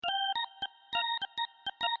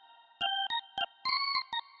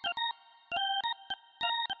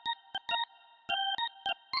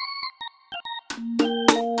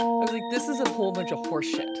This is a whole bunch of horse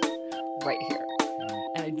shit right here.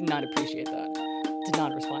 And I did not appreciate that. Did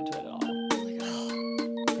not respond to it at all. I was like,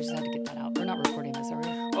 oh, I just had to get that out. We're not recording this, are we?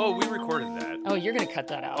 Oh, we recorded that. Oh, you're going to cut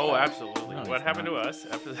that out. Oh, though. absolutely. No, what he's happened not. to us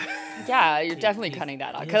after that? Yeah, you're definitely he's- cutting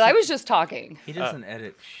that out. he Because I doesn't- was just talking. He doesn't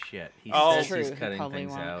edit shit. He Oh. says True, he's he cutting probably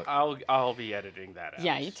things won't. out. I'll be editing that out.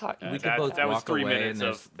 Yeah, you talk. We could that, both that was walk 3 away minutes and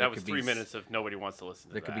of there that was could be 3 s- minutes of nobody wants to listen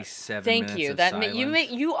to There that. could be 7 Thank minutes you. of That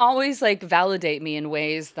silence. you always like validate me in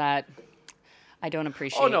ways that I don't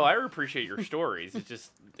appreciate. Oh no, I appreciate your stories. It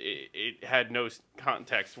just it had no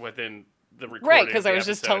context within the recording. Right, of 'cause the I was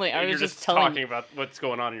just episode. telling- I was You're just just telling- talking about what's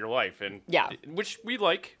going on in your life, and Yeah. which we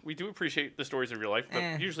like. We do appreciate the stories of your life,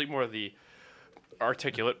 but usually more the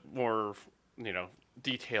articulate, more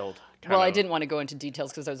detailed. Well, I didn't want to go into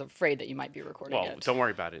details because I was afraid that you might be recording Well, it. don't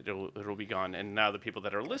worry about it. It'll be gone. And now the people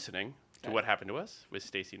that are listening to what happened to us with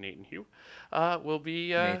Stacy, Nate, and Hugh will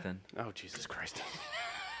be Nathan. Oh, Jesus Christ!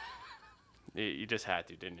 You just had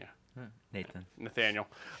to, didn't you, Nathan. Nathaniel?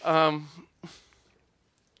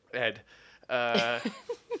 Ed. Did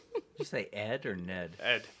you say Ed or Ned?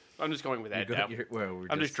 Ed. I'm just going with Ed now. We're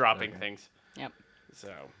I'm just dropping okay. things. Yep. So,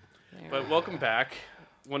 There. but welcome back.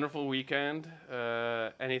 Wonderful weekend.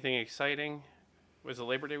 Anything exciting? Was it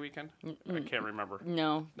Labor Day weekend? I can't remember.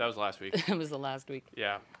 No, That was last week. it was the last week.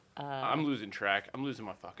 Yeah. I'm losing track. I'm losing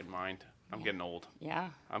my fucking mind. I'm getting old. Yeah.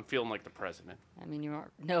 I'm feeling like the president. I mean, you are.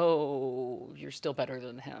 No, you're still better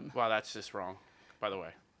than him. Wow, that's just wrong, by the way.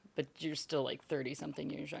 But you're still like 30 something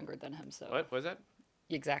years younger than him. So. What was that?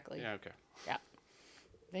 Exactly. Yeah, okay. Yeah.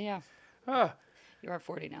 But yeah. Ah, You are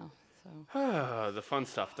 40 now. So. the fun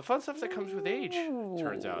stuff. The fun stuff that comes with age,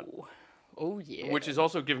 turns out. Oh, yeah. Which is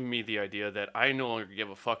also giving me the idea that I no longer give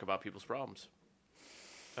a fuck about people's problems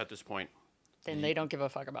at this point. Then they don't give a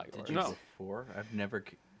fuck about yours. Did you No. before? I've never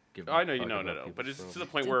given. I a know you fuck know, about no. people's But it's to the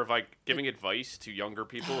problems. point where like giving advice to younger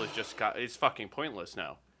people is just it's fucking pointless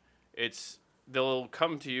now. They'll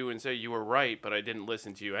come to you and say you were right, but I didn't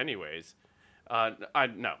listen to you anyways. Not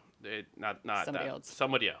Somebody that. else.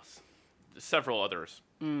 Somebody else. Several others.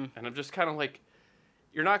 And I'm just kind of like,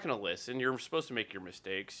 you're not going to listen. You're supposed to make your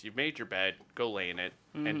mistakes. You've made your bed. Go lay in it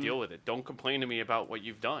and deal with it. Don't complain to me about what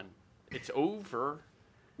you've done. It's over.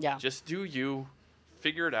 Yeah. Just do you.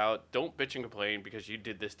 Figure it out. Don't bitch and complain because you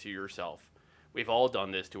did this to yourself. We've all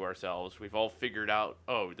done this to ourselves. We've all figured out,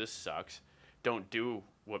 oh, this sucks. Don't do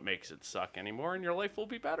what makes it suck anymore, and your life will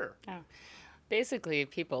be better. Yeah. Basically,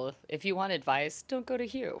 people, if you want advice, don't go to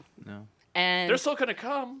Hugh. No. And They're still going to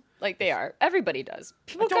come. like they are. Everybody does.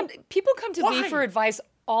 People come don't- to me Why? for advice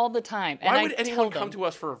all the time. And Why would I anyone tell come them, to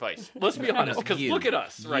us for advice? Let's be honest, because You, look at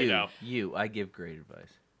us right now. I give great advice.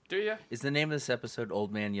 Do you? Is the name of this episode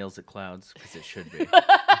 "Old Man Yells at Clouds"? Because it should be.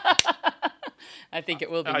 I think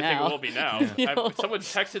it will be I now. think it will be now. Yeah. Someone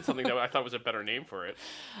texted something that I thought was a better name for it.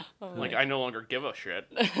 Like, I no longer give a shit.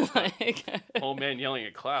 Like, Old man yelling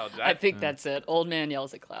at clouds. I think that's it. Old man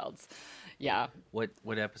yells at clouds. Yeah. What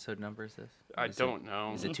episode number is this? I Is don't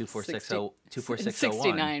know. Is it 60 24601?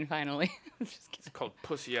 69 finally. Just kidding. It's called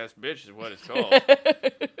pussy ass bitch is what it's called.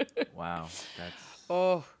 Wow, that's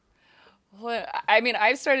Oh. Well, I mean,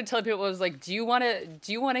 I've started telling people, I was like, do you want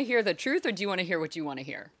to hear the truth or do you want to hear what you want to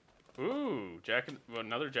hear? Ooh,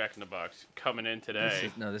 another Jack in the Box coming in today.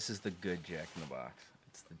 this is the good Jack in the Box.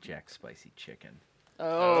 It's the Jack Spicy Chicken.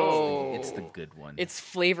 Oh. It's the good one. It's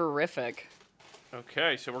flavorific.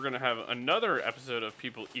 Okay, so we're gonna have another episode of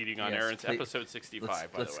people eating on Yes, air. It's please- episode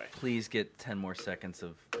 65, by let's the way. please get 10 more seconds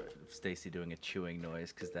of Stacy doing a chewing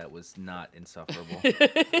noise because that was not insufferable.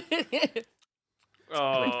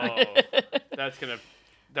 Oh,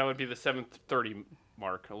 that would be the 7:30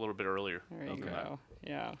 mark, a little bit earlier. There you Okay. go.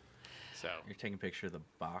 Yeah. So, You're taking a picture of the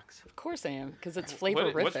box. Of course I am, because it's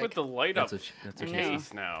flavorific. what's with the light up That's I what know.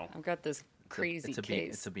 case now? I've got this crazy it's a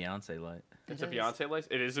case. It's a Beyonce light. It's a It is. Beyonce light.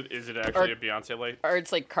 Is it actually a Beyonce light? Or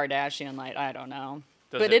it's like Kardashian light. I don't know.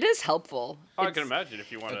 Does But it is helpful. I It's- can imagine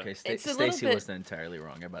if you want to. Okay, it's a little Stacy bit- wasn't entirely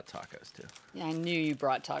wrong about tacos too. Yeah, I knew you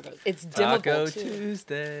brought tacos. It's Taco dimmable too.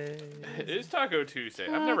 Tuesday. It is Taco Tuesday.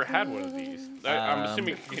 I've never had one of these. I'm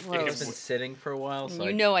assuming it gross. It's been sitting for a while, so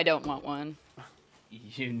You know I don't want one.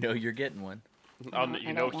 you know you're getting one. I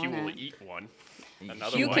Hugh don't will want it. eat one.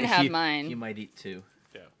 Another You one. can have mine. You might eat two.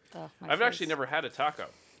 Yeah. Oh, my I've actually face. never had a taco.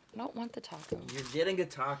 I don't want the taco. You're getting a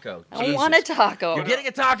taco. I don't want a taco. You're getting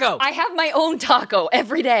a taco. I have my own taco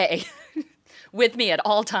every day with me at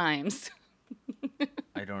all times.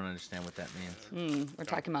 I don't understand what that means. We're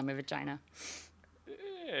talking about my vagina.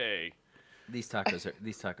 Hey. These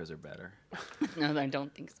tacos are better. No, I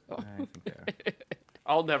don't think so. I think they are.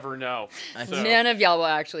 I'll never know. So, None of y'all will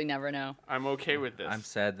actually never know. I'm okay with this. I'm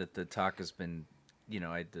sad that the taco's been,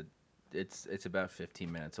 I had to it's about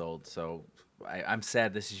 15 minutes old. So I'm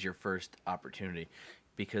sad this is your first opportunity,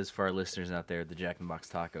 because for our listeners out there, the Jack in the Box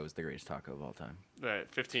taco is the greatest taco of all time.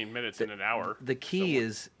 15 minutes in an hour. The key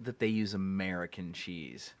is that they use American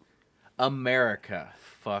cheese. America,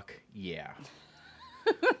 fuck yeah.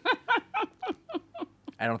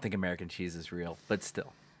 I don't think American cheese is real, but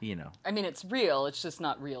still, you know. I mean, it's real. It's just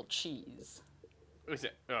not real cheese. Is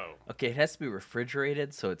it? Oh, Okay, it has to be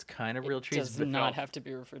refrigerated, so it's kind of real It cheese. does But not have to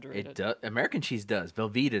be refrigerated. it does. American cheese does.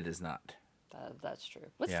 Velveeta does not. That's true.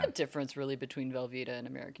 What's Yeah. the difference really between Velveeta and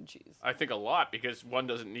American cheese? I think a lot, because one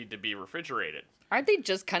doesn't need to be refrigerated. Aren't they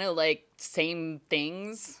just kind of like same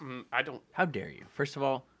things? I don't. How dare you? First of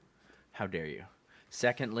all, how dare you?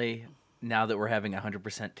 Secondly, now that we're having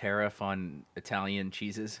 100% tariff on Italian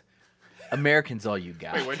cheeses, American's all you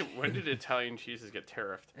got. Wait, when did Italian cheeses get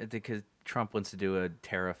tariffed? Because Trump wants to do a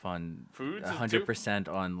tariff on Foods, 100%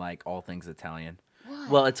 on like all things Italian.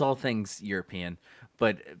 Well, it's all things European,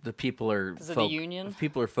 but the people are 'Cause of the union?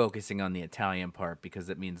 People are focusing on the Italian part because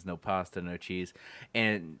it means no pasta, no cheese,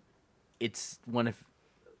 and it's one of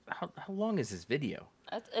how long is this video?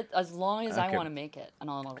 As long as I Okay. want to make it, and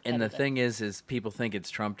I'll And the edit it. thing is people think it's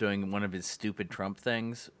Trump doing one of his stupid Trump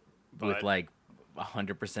things with But- like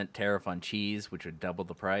 100% tariff on cheese, which would double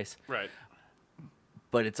the price. Right.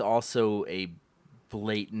 But it's also a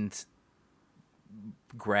blatant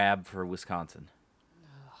grab for Wisconsin,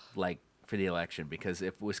 like for the election. Because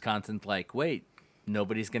if Wisconsin's like, wait,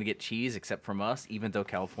 nobody's going to get cheese except from us, even though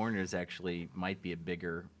California is actually might be a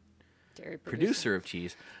bigger Dairy producer of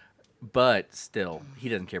cheese, but still, he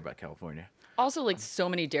doesn't care about California. Also, like so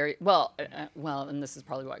many dairy. Well, and this is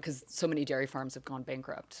probably why, because so many dairy farms have gone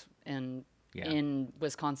bankrupt Yeah. in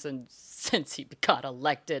Wisconsin since he got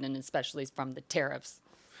elected, and especially from the tariffs.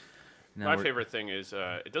 Now My we're- favorite thing is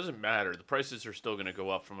it doesn't matter. The prices are still going to go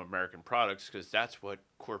up from American products because that's what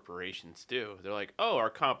corporations do. They're like, oh, our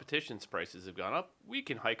competition's prices have gone up. We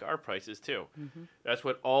can hike our prices too. That's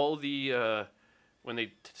what all the when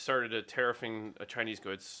they started tariffing Chinese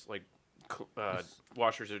goods like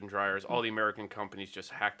washers and dryers, all the American companies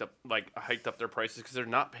just hiked up their prices because they're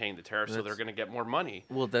not paying the tariff, so they're That's- going to get more money.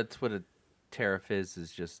 Well, that's what a tariff is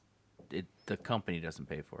just the company doesn't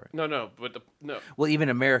pay for it. No. Well, even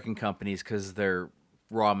American companies, because their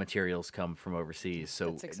raw materials come from overseas,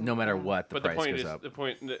 so That's no matter exactly- what, the But the price point goes is,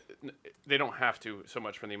 up. they don't have to so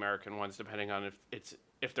much from the American ones, depending on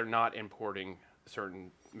if they're not importing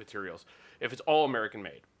certain materials. If it's all American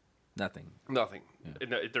made, Nothing. nothing.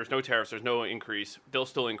 There's no tariffs. There's no increase. They'll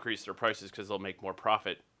still increase their prices because they'll make more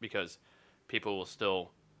profit because people will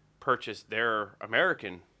still purchase their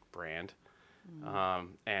American brand,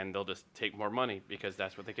 and they'll just take more money because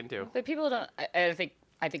that's what they can do. But people don't. I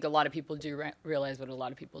think a lot of people do realize what a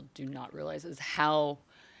lot of people do not realize is how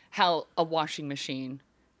a washing machine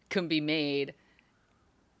can be made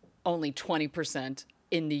only 20%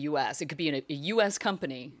 in the U.S. It could be in a U.S.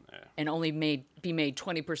 company and only be made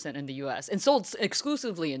 20% in the U.S. and sold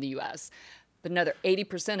exclusively in the U.S. But another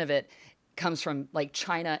 80% of it comes from like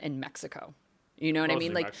China and Mexico. You know what I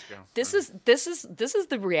mean? Mostly Like Mexico. this is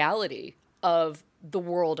the reality of the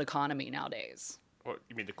world economy nowadays. What,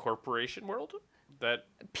 you mean the corporation world? That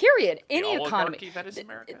Period. the Any economy. oligarchy that is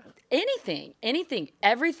America? Anything,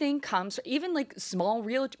 everything comes, even like small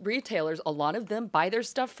retailers, a lot of them buy their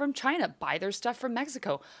stuff from China, buy their stuff from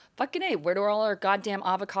Mexico. Fucking A, where do all our goddamn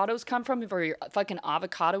avocados come from for your fucking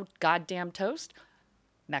avocado goddamn toast?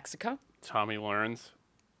 Mexico. Tommy Lauren's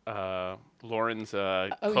clothing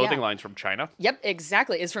yeah. lines from China. Yep,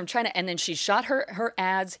 exactly. It's from China. And then she shot her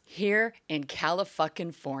ads here in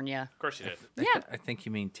California. Of course you did. Yeah. I think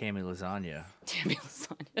you mean Tammy Lasagna. Tammy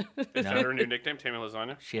lasagna. Is that her new nickname, Tammy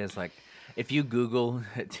Lasagna? She has like, if you Google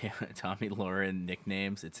Tommy Lauren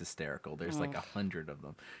nicknames, it's hysterical. There's like 100 of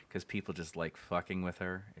them because people just like fucking with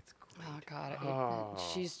her. It's great. Oh, God. I hate that.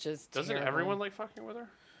 She's just Doesn't terrible. everyone like fucking with her?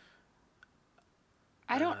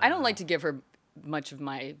 I don't like to give her much of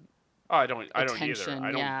my Oh, I don't attention. either.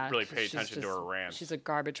 I don't yeah, really pay 'cause she's attention to her just- rants. She's a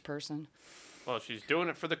garbage person. Well, she's doing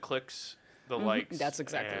it for the clicks, the likes. That's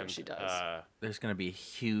exactly what and, she does. There's going to be a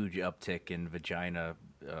huge uptick in vagina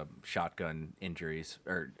shotgun injuries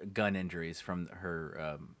or gun injuries from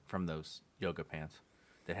her from those yoga pants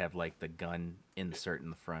that have like the gun insert in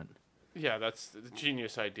the front. Yeah, that's the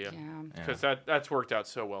genius idea. Yeah. Because that's worked out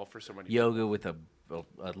so well for so many. Yoga with a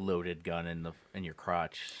loaded gun in your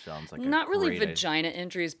crotch sounds like Not a really great idea. vagina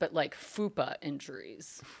injuries, but like fupa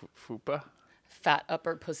injuries. Fupa. Fat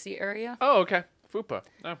upper pussy area. Oh, okay. Fupa.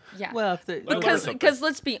 Oh. Yeah. Well, if the, learn something. because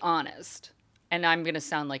let's be honest, and I'm going to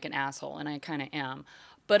sound like an asshole, and I kind of am,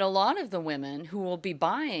 but a lot of the women who will be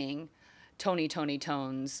buying Tony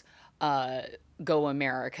Tone's Go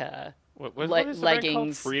America What is the brand called?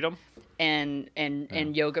 leggings Freedom?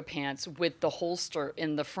 and yoga pants with the holster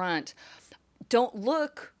in the front don't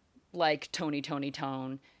look like Tony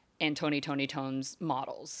Tone and Tony Tone's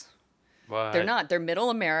models. What? They're not. They're middle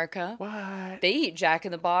America. What? They eat Jack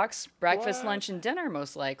in the Box breakfast, What? lunch, and dinner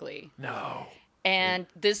most likely. No. And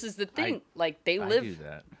this is the thing. Like they I live. do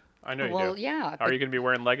that. I know you Well, do. yeah. Are but you going to be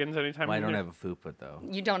wearing leggings anytime Well, I soon? don't have a fupa though.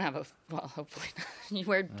 You don't have a well, hopefully not. You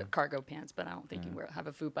wear the cargo pants, but I don't think you have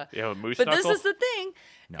a fupa. You have a moose But this knuckle? is the thing,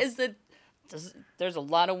 No. is that there's a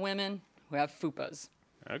lot of women who have fupas.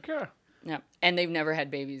 Okay. Yeah, and they've never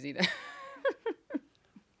had babies either.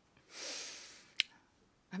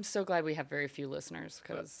 I'm so glad we have very few listeners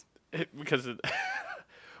because. Because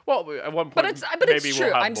well, at one point, But it's maybe true.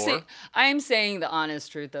 we'll have I'm more. saying the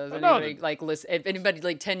honest truth though. no, Anybody like listen, if anybody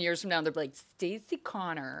like 10 years from now, they're like Stacey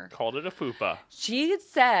Connor. Called it a fupa. She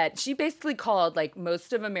basically called like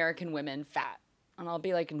most of American women fat, and I'll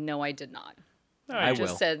be like, no, I did not. I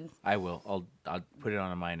just will. said- I will. I'll put it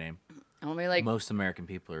on my name. I'll be like, Most American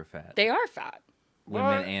people are fat. they are fat. Women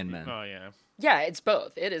What? and men. Oh yeah. Yeah, it's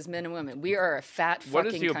both. It is men and women. We are a fat What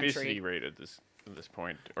fucking is the country. obesity rate at this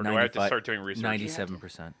point, or do I have to start doing research?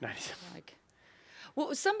 97%. 97. Like,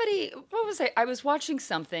 well, somebody, what was I was watching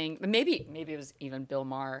something. Maybe it was even Bill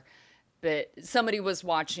Maher, but somebody was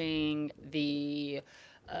watching the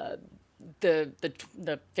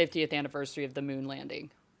 50th anniversary of the moon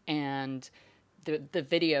landing, and the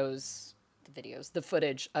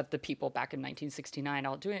footage of the people back in 1969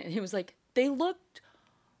 all doing it, and he was like, they looked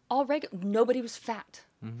all regular. Nobody was fat.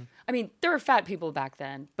 I mean, there were fat people back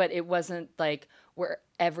then, but it wasn't like where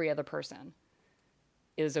every other person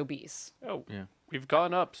is obese. Oh, Yeah. we've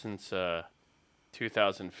gone up since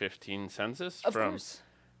 2015 census. Of course.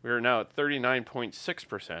 We are now at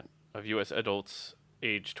 39.6% of U.S. adults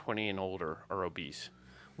age 20 and older are obese.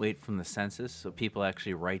 Wait, from the census? So people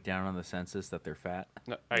actually write down on the census that they're fat?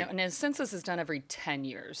 No, No, and the census is done every 10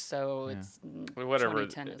 years, so it's whatever.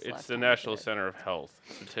 2010 is It's last the time I National did it. Center of Health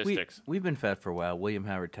Statistics. We've been fat for a while. William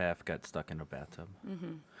Howard Taft got stuck in a bathtub.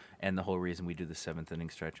 Mm-hmm. And the whole reason we do the seventh inning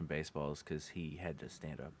stretch in baseball is because he had to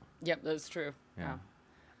stand up. Yep, that's true. Yeah.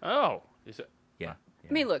 Oh, is it? Yeah.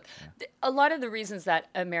 I mean, look, a lot of the reasons that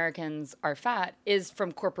Americans are fat is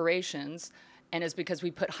from corporations, and is because we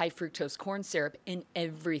put high fructose corn syrup in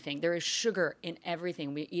everything. There is sugar in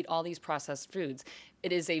everything. We eat all these processed foods.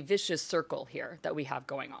 It is a vicious circle here that we have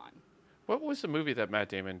going on. What was the movie that Matt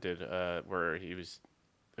Damon did where it was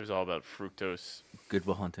all about fructose? Good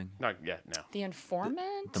Will Hunting. Not yet, no. The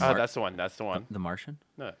Informant? The That's the one. That's the one. The Martian?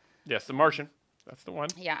 No. Yes, The Martian. That's the one.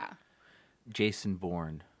 Yeah. Jason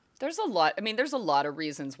Bourne. There's a lot. I mean, there's a lot of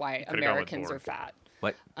reasons why Could've gone with Americans Bourne. are fat.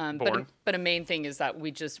 What? But a main thing is that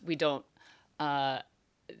we don't.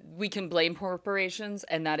 We can blame corporations,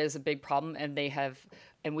 and that is a big problem. And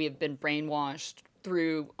we have been brainwashed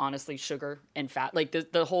through, honestly, sugar and fat. Like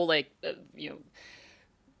the whole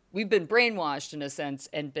we've been brainwashed in a sense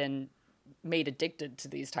and been made addicted to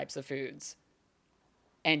these types of foods.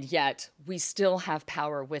 And yet we still have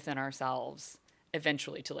power within ourselves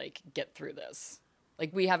eventually to get through this.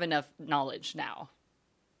 Like we have enough knowledge now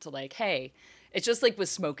to hey, it's just like with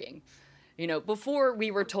smoking. Before we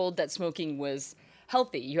were told that smoking was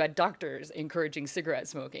healthy. You had doctors encouraging cigarette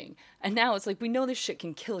smoking. And now it's we know this shit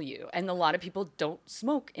can kill you. And a lot of people don't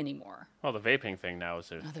smoke anymore. Well, the vaping thing now is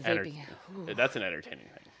the vaping. that's an entertaining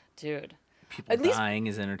thing. Dude. People At least- dying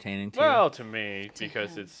is entertaining too. Well, to me,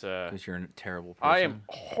 because it's because you're a terrible person. I am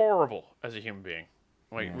horrible as a human being.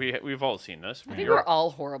 We've all seen this. I think we're all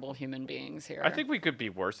horrible human beings here. I think we could be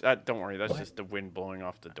worse. Don't worry, that's just the wind blowing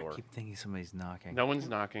off the door. I keep thinking somebody's knocking. No one's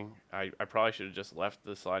knocking. I probably should have just left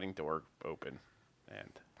the sliding door open, and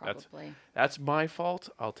Probably. that's my fault.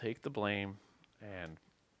 I'll take the blame, and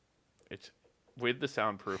it's with the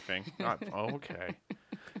soundproofing. Okay.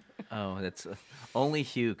 Oh, that's only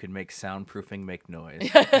Hugh can make soundproofing make noise.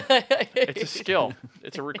 It's a skill.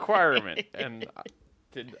 It's a requirement, and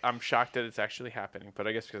I'm shocked that it's actually happening. But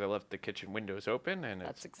I guess because I left the kitchen windows open, and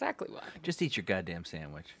That's exactly why. Just eat your goddamn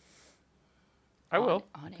sandwich. I will.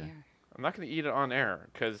 On air. I'm not going to eat it on air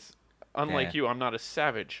because, unlike Yeah. you, I'm not a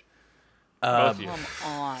savage. Both of you. Come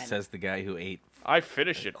on. Says the guy who ate. I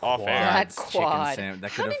finished it off air. that Quads, chicken quad. sandwich.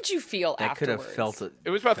 That How could've- did you feel That could afterwards? have felt it. It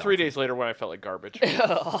was about 3 days later when I felt like garbage.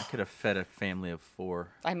 Could have fed a family of 4.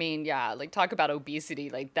 I mean, yeah, talk about obesity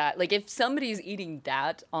like that. If somebody's eating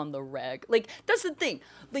that on the reg, that's the thing.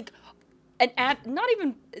 Not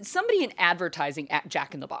even somebody in advertising at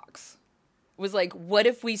Jack in the Box was what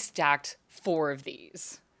if we stacked 4 of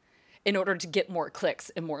these in order to get more clicks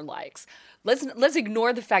and more likes? Let's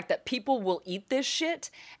ignore the fact that people will eat this shit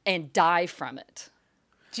and die from it.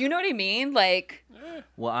 Do you know what I mean? Like,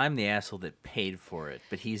 Well, I'm the asshole that paid for it,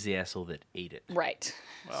 but he's the asshole that ate it. right.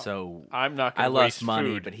 So I'm not I going to lost waste money,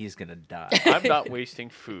 food. but he's gonna die. I'm not wasting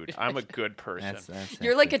food. I'm a good person.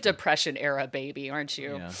 You're like a actually- Depression era baby, aren't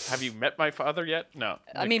you? Yeah. Have you met my father yet? No.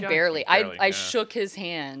 I mean, God, barely. barely. I yeah. shook his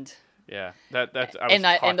hand, Yeah, that's. I was and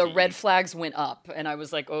the taught to red eat. flags went up, and I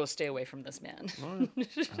was like, "Oh, stay away from this man." Oh,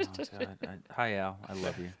 God. Hi, Al. I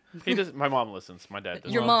love you. He does. My mom listens. My dad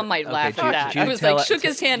doesn't. Your mom might okay, laugh Jude- at that. Jude, I was tell- like, shook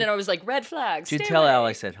his hand, and I was like, "Red flags." Did you stay tell away. Al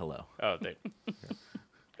I said hello? Oh,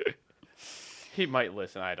 he might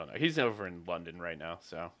listen. I don't know. He's over in London right now,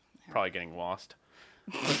 so probably getting lost.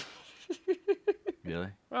 Really?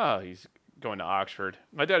 Oh, he's going to Oxford.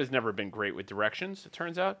 My dad has never been great with directions. It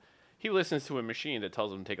turns out he listens to a machine that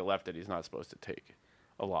tells him to take a left that he's not supposed to take.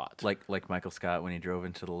 A lot. Like Michael Scott when he drove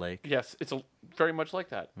into the lake. Yes, it's very much like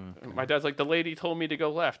that. My dad's like, the lady told me to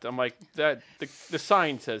go left. I'm like, that the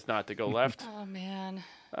sign says not to go left. Oh man.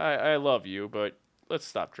 I love you, but let's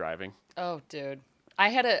stop driving. Oh, dude. I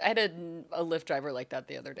had a Lyft driver like that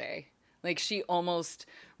the other day. Like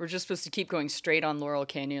we're just supposed to keep going straight on Laurel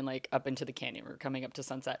Canyon, like up into the canyon. We're coming up to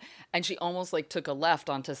Sunset. And she almost like took a left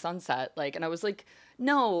onto Sunset. Like, and I was like,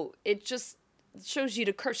 no, it just shows you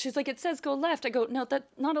to curve. She's like, it says go left. I go, no, that's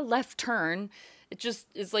not a left turn. It just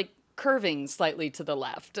is like curving slightly to the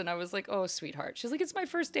left. And I was like, oh, sweetheart. She's like, it's my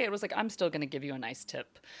first date. I was like, I'm still going to give you a nice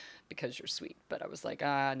tip because you're sweet. But I was like,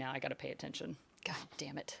 now I got to pay attention. God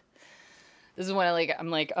damn it. This is when I'm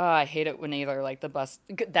like, oh, I hate it when either like the bus,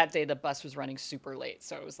 that day the bus was running super late.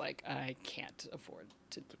 So I was like, I can't afford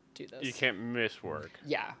to do this. You can't miss work.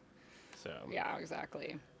 Yeah. So Yeah,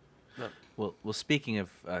 exactly. Well, speaking of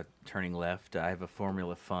turning left, I have a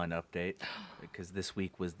Formula Fun update because this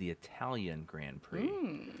week was the Italian Grand Prix.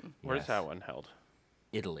 where's Yes. that one held?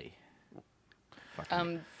 Italy.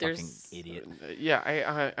 Fucking There's idiot. Yeah,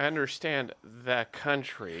 I understand that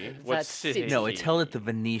country. What That city? city. No, it's held at the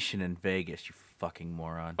Venetian in Vegas. You fucking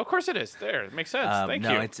moron. Of course it is. There, it makes sense. Thank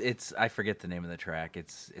no, you. it's I forget the name of the track.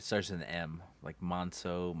 It starts with an M, like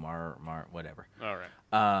Monso, Mar, whatever. All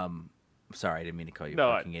right. Sorry, I didn't mean to call you No,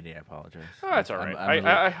 a fucking idiot. I apologize. Oh, that's all right.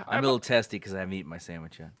 I'm a little testy because I haven't eaten my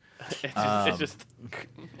sandwich yet. It's just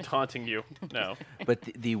taunting you. No. But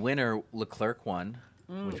the winner, Leclerc, won,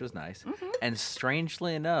 which was nice. And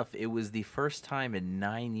strangely enough, it was the first time in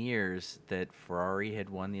 9 years that Ferrari had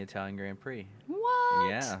won the Italian Grand Prix. what?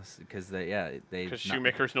 Yes, because they Because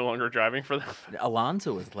Shoemaker's no longer driving for them.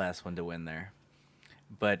 Alonso was the last one to win there,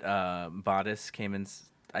 but Bottas came in.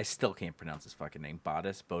 I still can't pronounce his fucking name.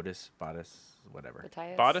 Bottas, whatever.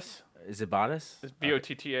 Matthias? Bottas? Is it Bottas? It's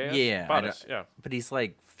Bottas? Yeah, Bottas, yeah. But he's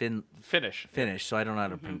like Finish. Finnish, so I don't know how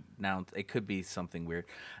to pronounce. It could be something weird.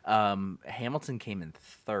 Hamilton came in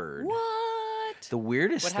third. What? The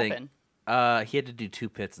weirdest What thing. happened? He had to do 2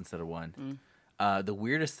 pits instead of 1. The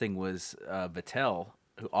weirdest thing was Vettel,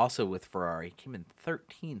 who also with Ferrari came in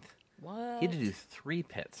 13th. What? He had to do 3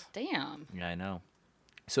 pits. Damn. Yeah, I know.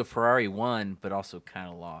 So Ferrari won, but also kind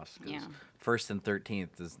of lost. 'Cause Yeah. first and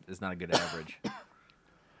 13th is not a good average.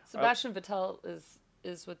 Sebastian Vettel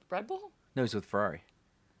is with Red Bull? No, he's with Ferrari.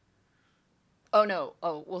 Oh no.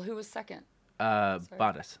 Oh well, who was second?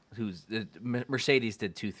 Bottas, who's Mercedes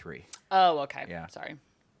did 2-3. Oh okay. Yeah. Sorry.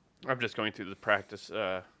 I'm just going through the practices,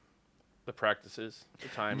 the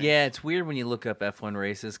time. Yeah, it's weird when you look up F1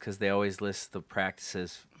 races because they always list the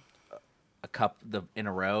practices in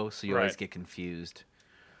a row, so you always Right. get confused.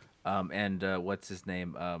 And what's his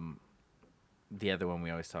name? The other one we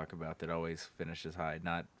always talk about that always finishes high,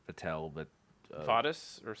 not Vettel, but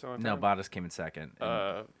Bottas or something. no, like Bottas came in second.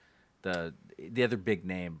 that? And the other big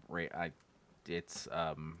name, right? It's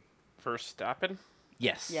Verstappen.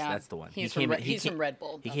 yes, Yeah. that's the one. He's He came from in- He's from Red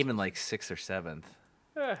Bull. He That's came in like 6th or 7th.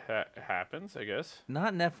 Happens, I guess.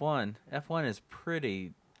 Not in F1. F1 is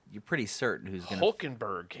you're pretty certain who's gonna.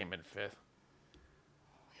 Hulkenberg came in 5th.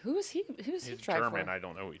 Who's he? Who's he He's drive German. for? I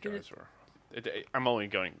don't know who he drives for. I'm only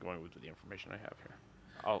going with the information I have here.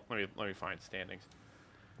 Let me find standings.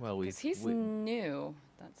 Well, 'Cause he's new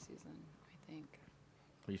that season, I think.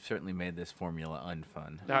 we've certainly made this formula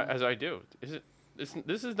unfun. As I do.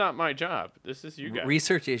 This is not my job. This is you guys.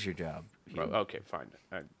 Research is your job. Hugh. Okay, fine.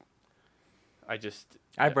 I just.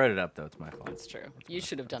 I brought it up though. It's my fault. That's true. You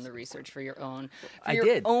should have done the research for your own. For I your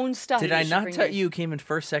did. own stuff. Did you I should not bring tell it- you came in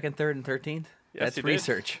 1st, 2nd, 3rd, and 13th? Yes, That's you did.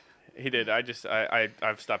 research. He did.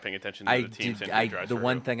 I've stopped paying attention to the teams. and who drives The for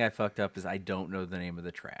one who. thing I fucked up is I don't know the name of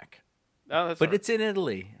the track, No, that's but all right. it's in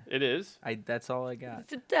Italy. It is. That's all I got.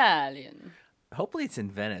 It's Italian. Hopefully it's in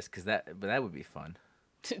Venice, but that would be fun.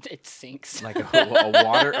 It sinks. Like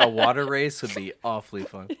a water race would be awfully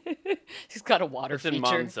fun. He's got a water It's in feature.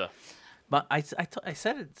 Monza. But I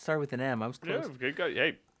said it started with an M. I was Yeah, close. good guy.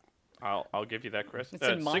 Hey, I'll give you that, Chris. It's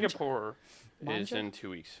in Manja? Singapore is Manja? in 2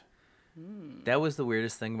 weeks. That was the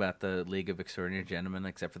weirdest thing about the League of Extraordinary Gentlemen,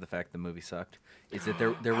 except for the fact the movie sucked. Is that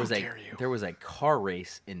there was dare you. there was a car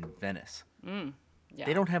race in Venice. Yeah.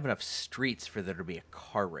 They don't have enough streets for there to be a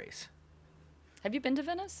car race. Have you been to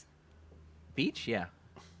Venice? Beach, yeah.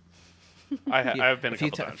 I've been a couple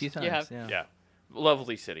a times. few times. have? Yeah. Yeah,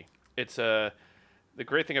 lovely city. It's the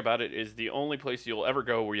great thing about it is the only place you'll ever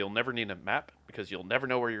go where you'll never need a map because you'll never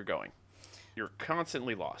know where you're going. You're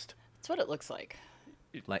constantly lost. That's what it looks like.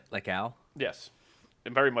 Like Al. Yes,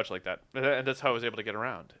 and very much like that. And that's how I was able to get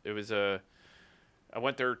around. It was I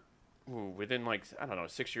went there within like I don't know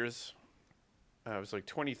 6 years. I was like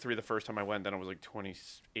 23 the first time I went. Then I was like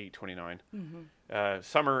 28, 29.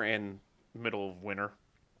 Summer and middle of winter.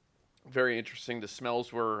 Very interesting. The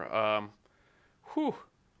smells were,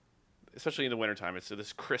 especially in the wintertime. It's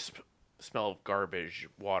this crisp smell of garbage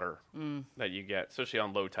water that you get, especially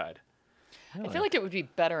on low tide. I feel like it would be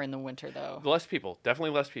better in the winter, though. Less people, definitely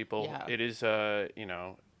less people. Yeah. It is,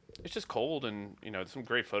 it's just cold and some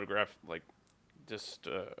great photograph. Like, just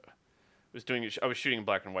I was shooting in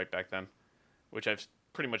black and white back then, which I've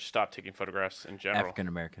pretty much stopped taking photographs in general. African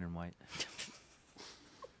American and white.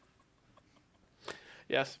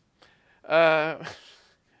 Yes. I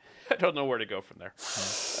don't know where to go from there.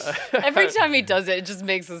 Every time he does it, it just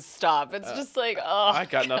makes us stop. It's just like, oh, I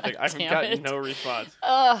got nothing. I've damn gotten it. no response.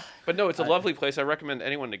 But no, it's a lovely place. I recommend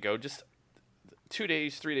anyone to go. Just 2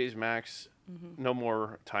 days, 3 days max. No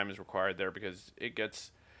more time is required there because it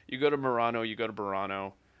gets. You go to Murano, you go to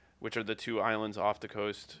Burano, which are the two islands off the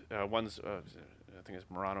coast. One's I think it's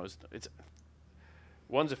Murano's.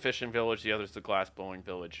 One's a fishing village, the other's the glass blowing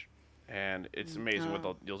village, and it's amazing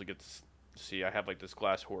what you'll get to see. I have like this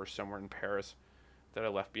glass horse somewhere in Paris that I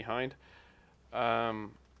left behind.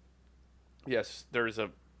 Yes, there's a.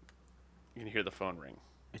 You can hear the phone ring.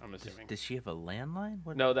 I'm assuming. Does she have a landline?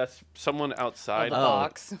 What? No, that's someone Oh, outside. the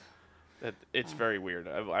box. It's very weird.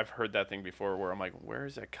 I've heard that thing before where I'm like, where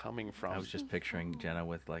is that coming from? I was just picturing Jenna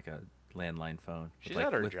with like a landline phone. She's with,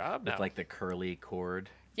 at her with, job with now. like the curly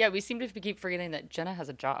cord. Yeah, we seem to keep forgetting that Jenna has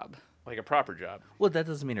a job. Like a proper job. Well, that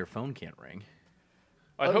doesn't mean her phone can't ring.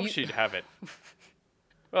 I Oh, hope you- she'd have it.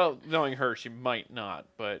 Well, knowing her, she might not,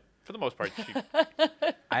 but for the most part, she.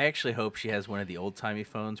 I actually hope she has one of the old timey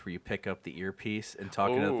phones where you pick up the earpiece and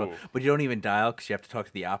talk into the phone, Ooh. but you don't even dial because you have to talk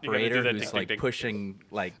to the do operator that who's ding, like ding, ding. pushing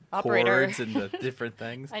like Operator. cords and the different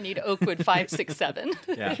things. I need Oakwood 567.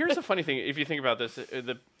 Yeah. Here's the funny thing: if you think about this,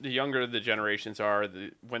 the younger the generations are,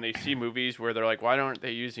 when they see movies where they're like, "Why aren't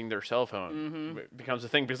they using their cell phone?" It becomes a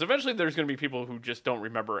thing because eventually there's going to be people who just don't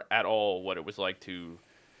remember at all what it was like to,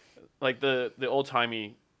 like the old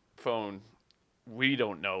timey phone. We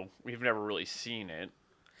don't know. We've never really seen it.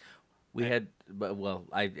 We had, but well,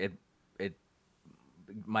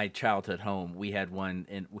 my childhood home. We had one,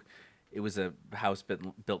 and it was a house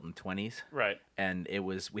built in 20s, Right. and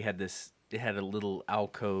we had this. It had a little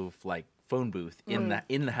alcove like phone booth in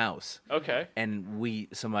the house. Okay. And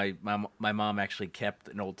my mom actually kept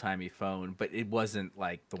an old timey phone, but it wasn't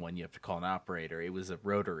like the one you have to call an operator. It was a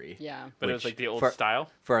rotary. Yeah. But it was which like the old for- style.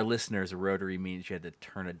 For our listeners, a rotary means you had to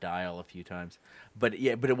turn a dial a few times. But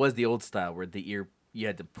it was the old style where you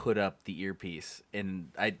had to put up the earpiece,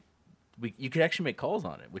 and you could actually make calls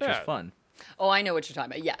on it, which was Yeah. fun. Oh, I know what you're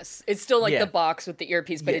talking about. Yes. It's still like Yeah. the box with the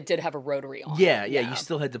earpiece, but Yeah. it did have a rotary on Yeah, it. yeah, you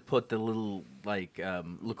still had to put the little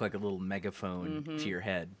look like a little megaphone Mm-hmm. to your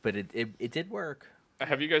head, but it did work.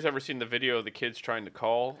 Have you guys ever seen the video of the kids trying to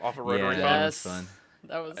call off a rotary Yeah. phone? That was Yes. fun.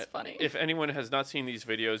 That was funny. If anyone has not seen these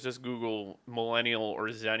videos, just Google millennial or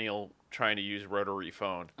zennial trying to use rotary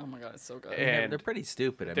phone. Oh my god, it's so good. And They're pretty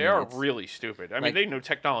stupid. I they mean, are it's- really stupid. I mean, like- they know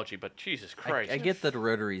technology, but Jesus I, Christ. I get that a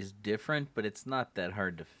rotary is different, but it's not that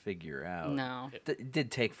hard to figure out. No. It did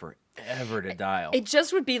take forever to dial. It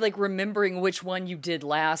just would be like remembering which one you did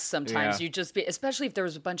last sometimes. Yeah. You just be, especially if there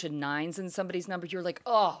was a bunch of nines in somebody's number, you're like,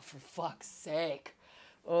 oh, for fuck's sake.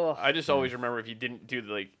 Oh, I just always remember if you didn't do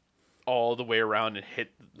like all the way around and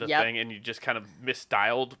hit the Yep. thing, and you just kind of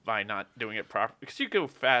misdialed by not doing it properly because you go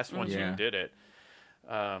fast once Yeah. you did it.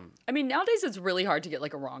 I mean, nowadays it's really hard to get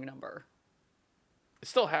like a wrong number. It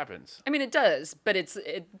still happens. I mean, it does, but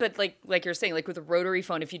but like you're saying, like with a rotary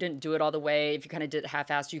phone, if you didn't do it all the way, if you kind of did it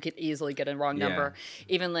half-assed, you could easily get a wrong number.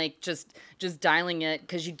 Even like just dialing it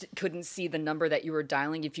because you couldn't see the number that you were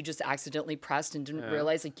dialing. If you just accidentally pressed and didn't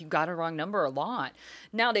realize, like you got a wrong number a lot.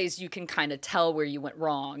 Nowadays, you can kind of tell where you went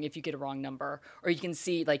wrong if you get a wrong number, or you can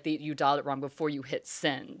see like you dialed it wrong before you hit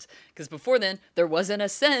send. Because before then, there wasn't a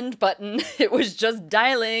send button; it was just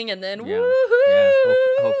dialing and then yeah. woohoo. Yeah.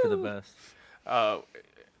 Hope for the best.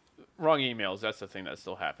 Wrong emails. That's the thing that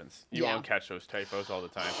still happens. You Yeah. won't catch those typos all the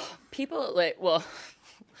time. People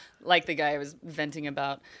like the guy I was venting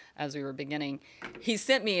about as we were beginning, he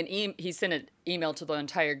sent me he sent an email to the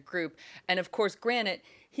entire group, and of course, granted,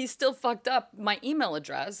 he still fucked up my email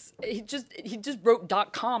address. He just wrote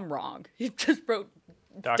 .com wrong. He just wrote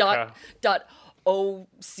dot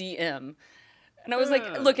 .ocm. And I was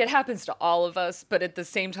like, look, it happens to all of us, but at the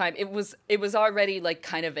same time, it was already like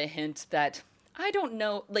kind of a hint that I don't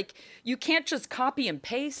know, like you can't just copy and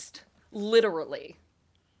paste, literally.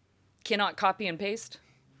 Cannot copy and paste.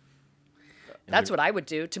 That's what I would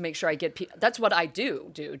do to make sure I get. That's what I do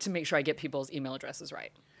to make sure I get people's email addresses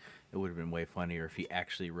right. It would have been way funnier if he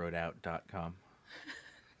actually wrote out .com.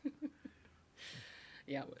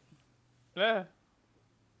 Yeah. Eh.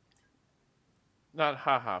 Not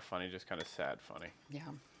haha funny, just kind of sad funny. Yeah.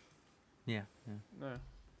 Yeah. Eh.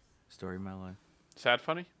 Story of my life. Sad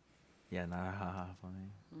funny? Yeah, not a haha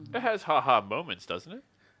funny. It has haha moments, doesn't it?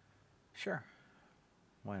 Sure.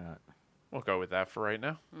 Why not? We'll go with that for right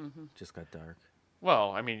now. Just got dark.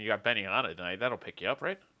 Well, I mean, you got Benihana tonight. That'll pick you up,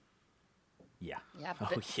 right? Yeah. Yeah. Oh,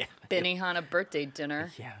 yeah. Benihana birthday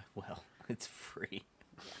dinner. Yeah, well, it's free.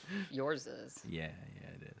 Yours is. Yeah,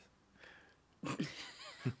 it is.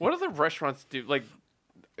 What other restaurants do, like,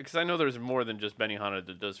 because I know there's more than just Benihana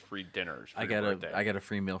that does free dinners for your birthday. I got a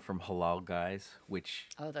free meal from Halal Guys, which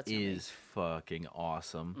Oh, that's yummy. is fucking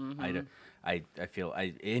awesome. I feel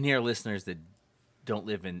any of our listeners that don't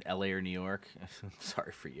live in LA or New York, I'm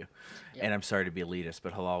sorry for you. Yep. And I'm sorry to be elitist,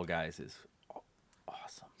 but Halal Guys is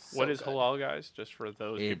awesome. What So is good. halal, guys? Just for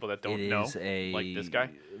those people that don't it know, is a like this guy.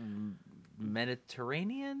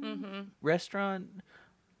 Mediterranean restaurant.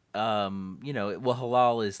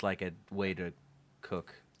 Halal is like a way to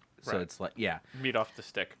cook. So Right. it's like, yeah. Meat off the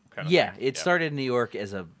stick kind of Yeah, thing. it started in New York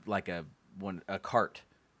as a cart.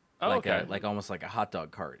 Oh, like okay. like almost like a hot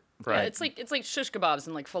dog cart. Right. Yeah, it's like shish kebabs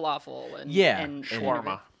and like falafel and Yeah, and and-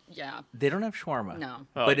 Shawarma. Yeah. They don't have shawarma. No.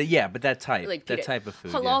 Oh. But but that type, Like that pita- type of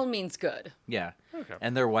food. Halal means good. Yeah. Okay.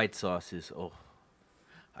 And their white sauce is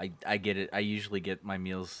I get it. I usually get my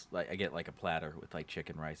meals I get like a platter with like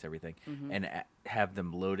chicken, rice, everything, and have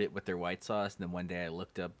them load it with their white sauce. And then one day I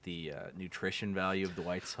looked up the nutrition value of the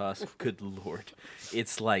white sauce. Good lord,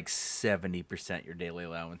 it's like 70% your daily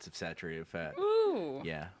allowance of saturated fat. Ooh.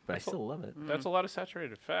 Yeah, but I still love it. That's a lot of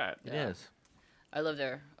saturated fat. It Yeah. is.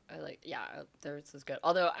 Theirs is good.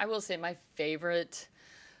 Although I will say my favorite,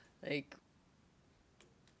 like,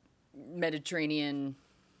 Mediterranean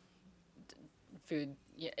food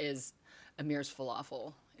is Amir's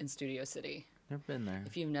Falafel in Studio City. Never been there.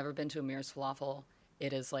 If you've never been to Amir's Falafel,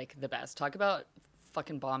 it is like the best. Talk about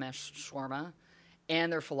fucking bomb-ass shawarma,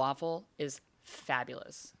 and their falafel is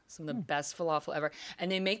fabulous. Some of the best falafel ever. And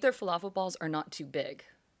they make their falafel balls are not too big.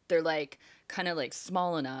 They're like kind of like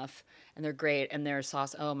small enough, and they're great. And their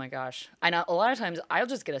sauce, oh my gosh! I know a lot of times I'll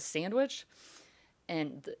just get a sandwich,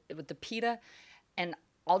 and with the pita, and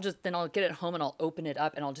I'll get it home and I'll open it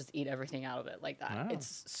up and I'll just eat everything out of it like that. Wow.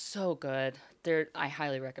 It's so good. I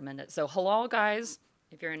highly recommend it. So Halal Guys,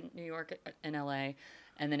 if you're in New York and LA,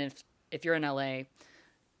 and then if you're in LA,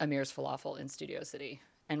 Amir's Falafel in Studio City,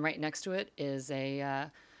 and right next to it is a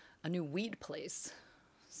new weed place,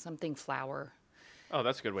 something flower. Oh,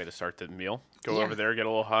 that's a good way to start the meal. Go Yeah. over there, get a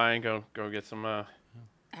little high, and go get some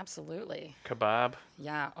Absolutely. kebab.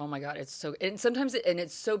 Yeah. Oh my God. It's so, and sometimes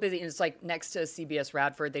it's so busy, and it's like next to CBS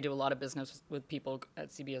Radford. They do a lot of business with people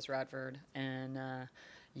at CBS Radford, and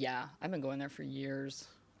yeah, I've been going there for years.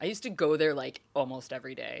 I used to go there like almost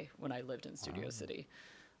every day when I lived in Studio City.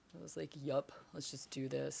 I was like, yup, let's just do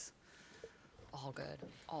this. All good.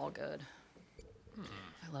 All good.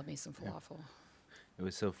 I love me some falafel. It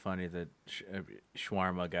was so funny that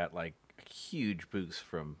shawarma got like a huge boost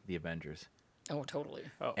from the Avengers. Oh, totally.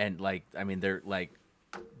 Oh, And like, I mean,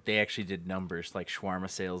 they actually did numbers. Like shawarma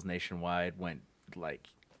sales nationwide went like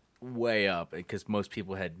way up because most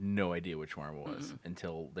people had no idea what shawarma was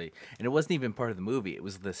until and it wasn't even part of the movie. It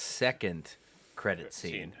was the second credit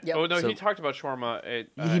scene. Yep. Oh no, So- he talked about shawarma.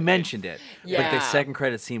 He mentioned it, but the Yeah. second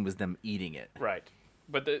credit scene was them eating it. Right.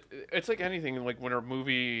 But it's like anything, like when a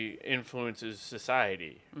movie influences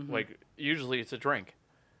society, like usually it's a drink.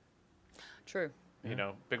 True. You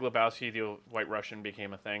know, Big Lebowski, the White Russian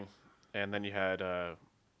became a thing. And then you had,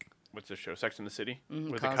 what's the show, Sex and the City?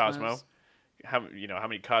 With the Cosmo. Cosmos. How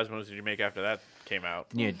many Cosmos did you make after that came out?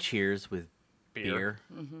 And you had Cheers with Beer.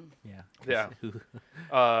 Yeah.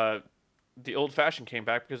 Yeah. The Old Fashioned came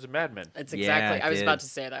back because of Mad Men. It's Yeah, exactly. it I was did. about to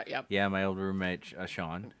say that. Yep. Yeah, my old roommate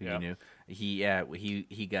Sean, who Yeah. you knew,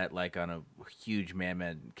 he got like on a huge Man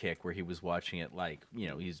Men kick where he was watching it like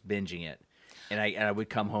he's binging it, And I would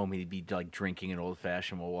come home and he'd be like drinking an old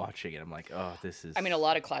fashioned while watching it. I'm like, oh, this is. I mean, a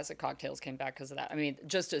lot of classic cocktails came back because of that. I mean,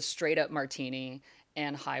 just a straight up martini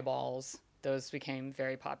and highballs, those became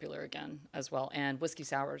very popular again as well. And whiskey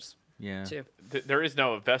sours, Yeah. too. There is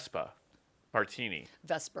now a Vespa martini.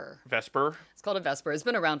 Vesper. Vesper? It's called a Vesper. It's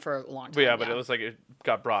been around for a long time. But yeah, but it was like it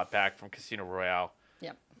got brought back from Casino Royale.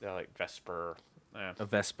 Yep. They're like Vesper. Yeah. A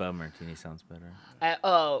Vespa martini sounds better.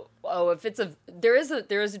 If it's there is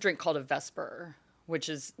a drink called a Vesper, which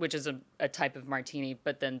is a type of martini,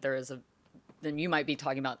 but then then you might be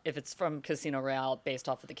talking about if it's from Casino Royale based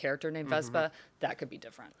off of the character named Vespa, that could be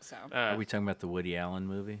different. So Are we talking about the Woody Allen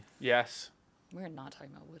movie? Yes. we're not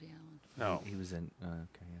talking about Woody Allen. No. He was in.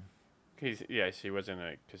 Okay, yeah. He was in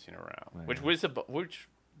a Casino Royale, Oh, which yeah. was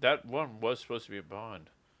that one was supposed to be a Bond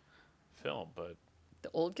film, but The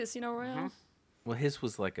old Casino Royale? Well, his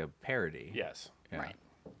was like a parody. yes, Yeah. Right.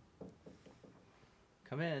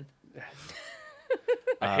 Come in.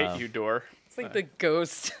 I hate you, door. It's like the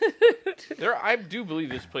ghost. I do believe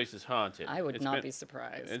this place is haunted. I would It's not been- be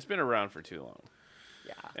surprised. It's been around for too long,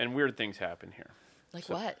 Yeah. and weird things happen here. Like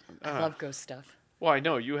what? I love ghost stuff. Well, I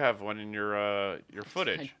know you have one in your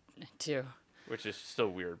footage, I do. which is still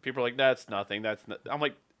weird. People are like, "That's nothing. That's not." I'm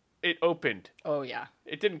like, it opened. Oh yeah.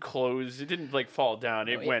 It didn't close. It didn't like fall down.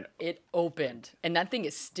 It went. It opened, and that thing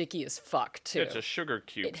is sticky as fuck too. It's a sugar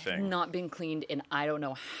cube It has thing. not been cleaned in I don't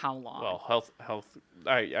know how long. Well, health.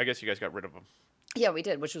 I guess you guys got rid of them. Yeah, we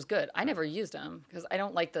did, which was good. I never used them because I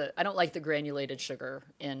don't like the granulated sugar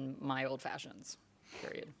in my old fashions.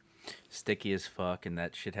 Period. Sticky as fuck, and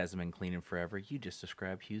that shit hasn't been cleaned in forever. You just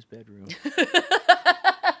described Hugh's bedroom.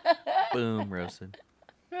 Boom, roasted.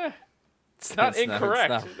 It's Not it's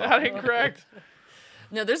incorrect. it's Not incorrect.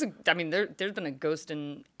 No, there's been a ghost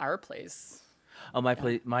in our place. Oh,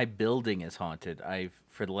 my building is haunted.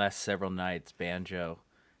 For the last several nights, Banjo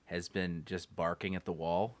has been just barking at the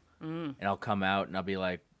wall, and I'll come out and I'll be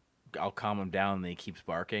like, I'll calm him down, and then he keeps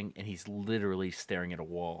barking, and he's literally staring at a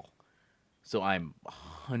wall. So I'm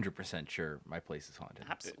 100% sure my place is haunted.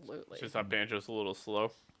 Absolutely. It's just that Banjo's a little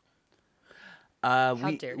slow. How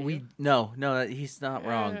dare we you? no, he's not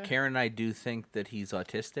wrong. Karen and I do think that he's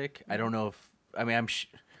autistic. I don't know if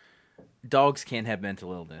dogs can't have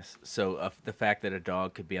mental illness, so the fact that a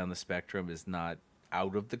dog could be on the spectrum is not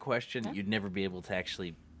out of the question. Yeah. You'd never be able to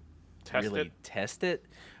actually Test test it,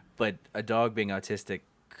 but a dog being autistic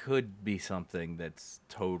could be something that's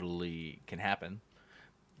totally can happen.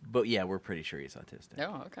 But yeah, we're pretty sure he's autistic.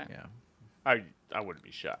 Oh, okay. Yeah. I wouldn't be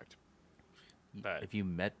shocked. But Have you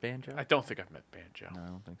met Banjo? I don't think I've met Banjo. No, I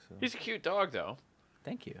don't think so. He's a cute dog, though.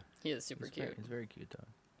 Thank you. He is super cute. He's a very cute dog.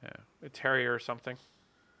 Yeah, a terrier or something.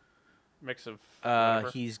 Mix of. whatever.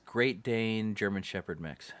 He's Great Dane German Shepherd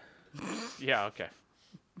mix. Yeah, okay.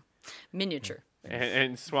 Miniature.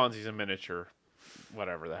 And Swansea's a miniature,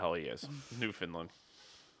 whatever the hell he is. Newfoundland.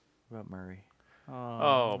 What about Murray?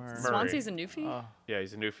 Oh, Murray. Swansea's a Newfie? Yeah,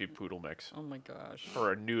 he's a Newfie poodle mix. Oh my gosh.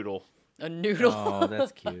 Or a noodle. A noodle. Oh,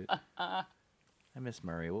 that's cute. I miss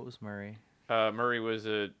Murray. What was Murray? Murray was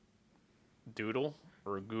a doodle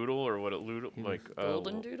or a goodle or what it loodle like.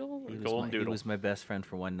 Golden doodle? He was, Golden he doodle. was my best friend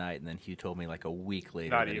for one night, and then Hugh told me like a week later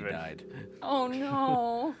Not that even. he died. Oh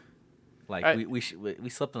no. Like I- we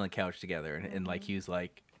slept on the couch together, and like Hugh's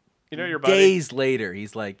like You know your buddy days later,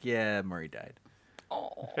 he's like, yeah, Murray died.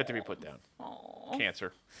 Oh. had to be put down.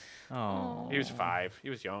 Cancer. Oh, He was 5. He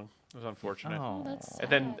was young. It was unfortunate. oh. That's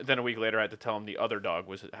And then a week later, I had to tell him the other dog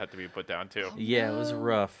had to be put down too. Yeah, it was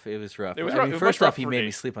rough. It was rough. It was I rough- mean, it was first much off, rough he for made me.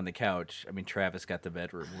 me sleep on the couch. I mean, Travis got the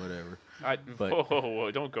bedroom, whatever. But-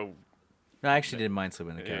 Whoa, don't go. No, I actually didn't mind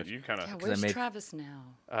sleeping on the Yeah, couch. you kind Yeah, of where's made- Travis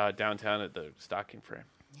now? downtown at the stocking frame.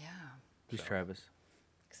 Yeah. Who's Travis?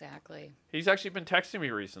 Exactly. He's actually been texting me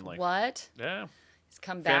recently. What? Yeah, He's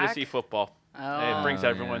come back. fantasy football. Oh. It brings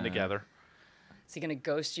everyone yeah. together. Is he gonna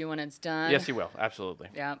ghost you when it's done? Yes, he will. Absolutely.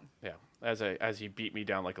 Yeah. Yeah. As he beat me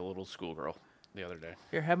down like a little schoolgirl the other day.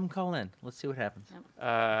 Here, have him call in. Let's see what happens.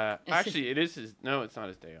 Actually, it is his. No, it's not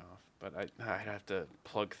his day off. But I'd have to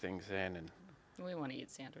plug things in and We want to eat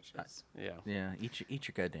sandwiches. yeah. Yeah, eat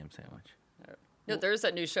your goddamn sandwich. No, there's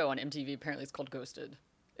that new show on MTV. Apparently, it's called Ghosted.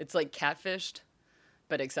 It's like Catfished,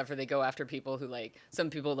 but except for they go after people who some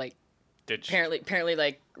people Ditched.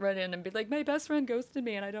 apparently run in and be like, my best friend ghosted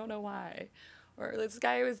me and I don't know why, or this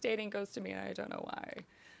guy I was dating ghosted me and I don't know why.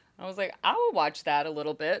 I was like, I will watch that a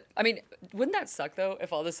little bit. I mean, wouldn't that suck though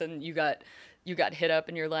if all of a sudden you got hit up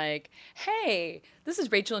and you're like, hey, this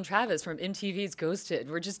is Rachel and Travis from MTV's Ghosted.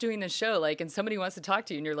 We're just doing this show, and somebody wants to talk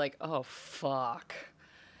to you, and you're like, oh fuck.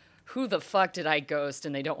 who the fuck did I ghost?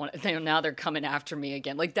 And they don't want. Now they're coming after me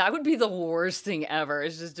again. Like that would be the worst thing ever.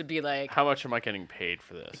 Is just to be like, How much am I getting paid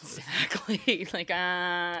for this? exactly. Like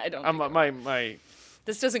I don't. I'm, think my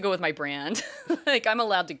this doesn't go with my brand. Like I'm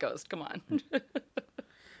allowed to ghost. Come on.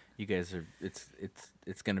 You guys are.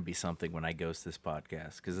 It's gonna be something when I ghost this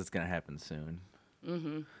podcast because it's gonna happen soon.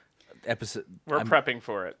 Mm-hmm. We're prepping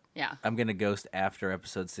for it. Yeah. I'm gonna ghost after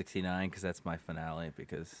episode 69 because that's my finale.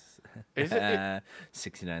 Because Is it?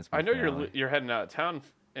 69 is my I know finale. you're heading out of town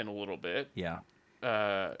in a little bit. Yeah,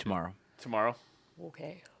 Uh, tomorrow. tomorrow.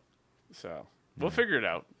 Okay. So we'll figure it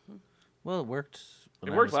out. Well, it worked.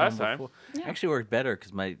 when It I worked was home last time. before. Yeah. Actually, worked better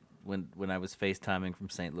because when I was FaceTiming from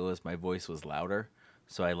St. Louis, my voice was louder,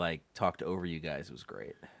 so I like talked over you guys. It was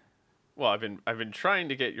great. Well, I've been trying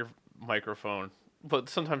to get your microphone, but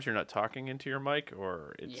sometimes you're not talking into your mic,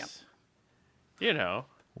 or it's, Yep. you know,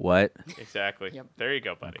 What? exactly. Yep. There you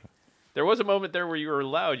go, buddy. There was a moment there where you were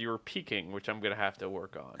loud, you were peaking, which I'm gonna have to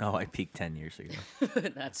work on. Oh, I peaked 10 years ago.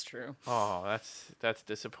 That's true. Oh, that's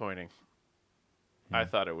disappointing. I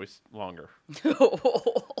thought it was longer.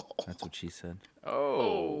 That's what she said.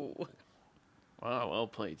 Oh, Oh. wow, well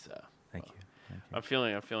played, sir. Thank you. I'm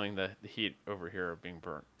feeling the heat over here of being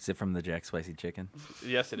burnt. Is it from the Jack Spicy Chicken?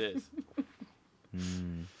 Yes, it is.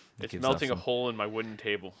 It's gives melting off a some- hole in my wooden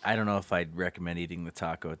table. I don't know if I'd recommend eating the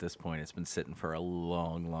taco at this point. It's been sitting for a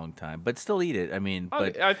long, long time, but still eat it. I mean,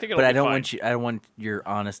 but I think it'll but I be don't fine. want you. I don't want your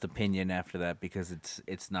honest opinion after that because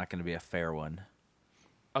it's not going to be a fair one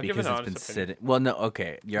I'll give because an it's honest been opinion. sitting. Well, no,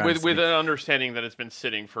 okay, your With honest with opinion- an understanding that it's been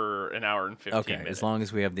sitting for an hour and 15 okay, minutes. as long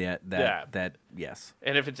as we have that Yeah. that yes.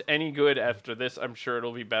 And if it's any good after this, I'm sure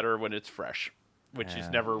it'll be better when it's fresh, which is Yeah.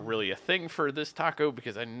 never really a thing for this taco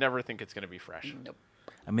because I never think it's going to be fresh. Nope.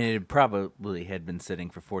 I mean, it probably had been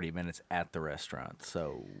sitting for 40 minutes at the restaurant,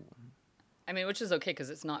 so I mean, which is okay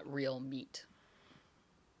because it's not real meat.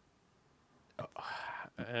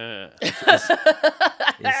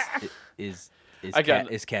 is I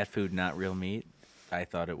got- is cat food not real meat? I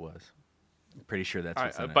thought it was. I'm pretty sure that's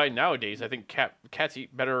what's in it. By nowadays, I think cats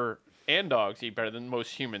eat better and dogs eat better than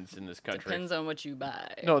most humans in this country. Depends on what you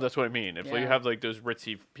buy. No, that's what I mean. If you Yeah. have like those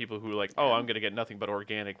ritzy people who are like, oh, I'm gonna get nothing but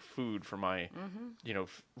organic food for my,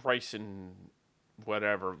 rice and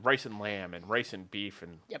whatever, rice and lamb and rice and beef,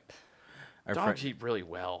 and Yep. Our, dogs fri- eat really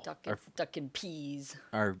well. Duck and peas.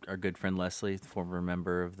 our good friend Leslie, the former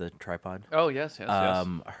member of the Tripod. Oh yes,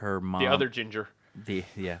 Her mom. The other ginger.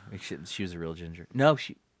 She was a real ginger. No,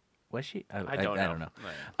 she was she. I don't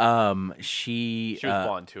know. She She was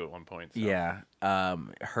blonde too at one point. So. yeah.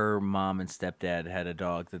 Her mom and stepdad had a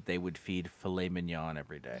dog that they would feed filet mignon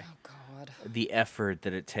every day. Oh God. The effort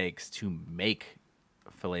that it takes to make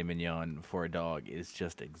filet mignon for a dog is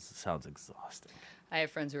just sounds exhausting. I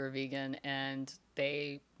have friends who are vegan and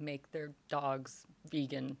they make their dogs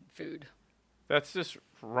vegan food. That's just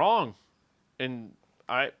wrong. And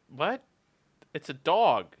what? It's a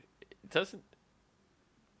dog. It doesn't.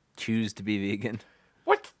 Choose to be vegan.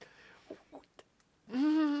 What?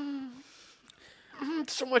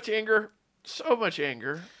 So much anger. So much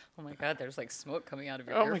anger. Oh my God, there's like smoke coming out of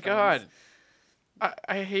your Oh my earphones. God.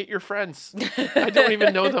 I hate your friends. I don't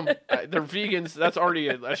even know them. They're vegans. That's already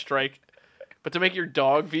a strike. But to make your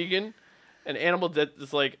dog vegan, an animal that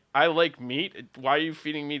is like, I like meat. Why are you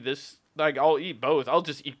feeding me this? Like, I'll eat both. I'll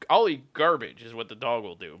eat garbage is what the dog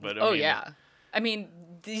will do. But I Oh mean, yeah. I mean,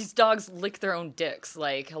 these dogs lick their own dicks.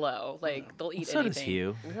 Like, hello. Like, they'll eat So anything. does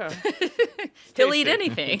Hugh. Yeah. He'll eat Tasty.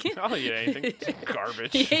 anything. I'll eat anything. It's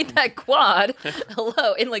garbage. He ate that quad.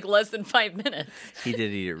 Hello, in like less than 5 minutes. He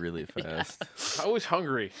did eat it really fast. I was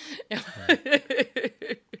hungry.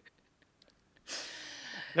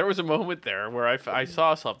 There was a moment there where I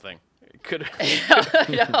saw something. It could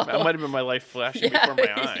that might have been my life flashing before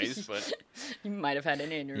my eyes, but You might have had an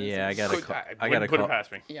aneurysm. Yeah, I got a Could- call. I I got a wouldn't put it call.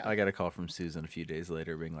 past me. Yeah. I got a call from Susan a few days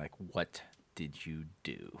later, being like, "What did you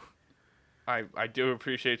do?" I do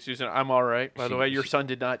appreciate Susan. I'm all right. By the She- way, your she- son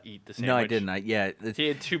did not eat the sandwich. No, I didn't. He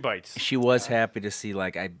had 2 bites. She was happy to see.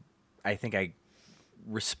 Like I think I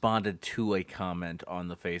responded to a comment on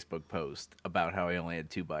the Facebook post about how I only had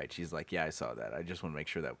 2 bites. She's like, "Yeah, I saw that. I just want to make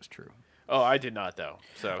sure that was true." Oh, I did not though.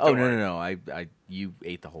 So Oh don't no, worry. no, no! You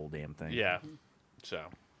ate the whole damn thing. Yeah. So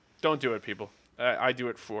don't do it, people. I do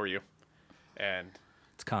it for you. And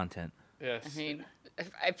It's content. yes. I mean,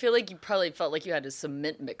 I feel like you probably felt like you had a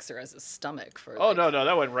cement mixer as a stomach for. Oh like, no,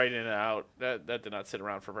 that went right in and out. That did not sit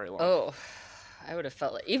around for very long. Oh, I would have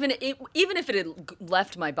felt like even if it had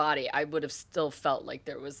left my body, I would have still felt like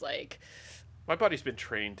there was like, My body's been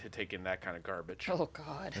trained to take in that kind of garbage. oh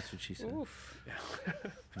God. That's what she said. Oof. That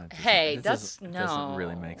doesn't- Hey, that that's doesn't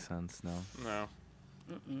really no. make sense. No. No.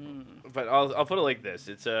 But I'll put it like this: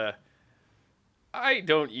 it's I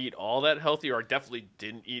don't eat all that healthy, or I definitely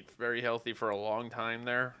didn't eat very healthy for a long time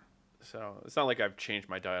there. So it's not like I've changed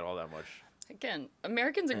my diet all that much. Again,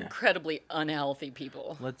 Americans are incredibly unhealthy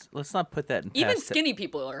people. Let's not put that in Even past skinny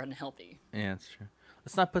people are unhealthy. Yeah, that's true.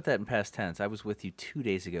 Let's not put that in past tense. I was with you 2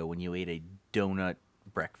 days ago when you ate a donut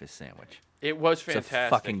breakfast sandwich. It was It's fantastic. a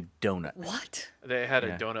fucking donut. What? They had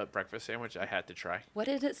Yeah. a donut breakfast sandwich. I had to try. What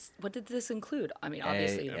did this include? I mean,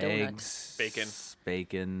 obviously a donut. Eggs,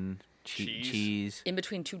 Bacon. cheese. Cheese. In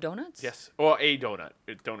between two donuts? Yes. Well, a donut.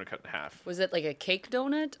 A donut cut in half. Was it like a cake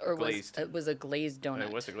donut or Glazed. it was a glazed donut?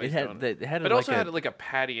 It was a It glazed had donut. it had But like also a, had like a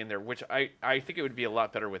patty in there, which I think it would be a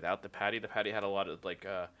lot better without the patty. The patty had a lot of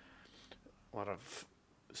a lot of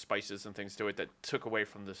spices and things to it that took away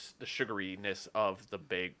from the sugariness of the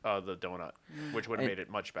donut, which would have made it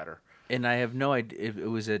much better. and I have no idea. It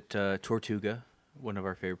was at Tortuga, one of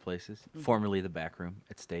our favorite places, formerly the Back Room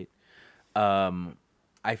at State.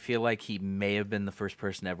 I feel like he may have been the first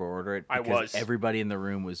person to ever order it I because was. everybody in the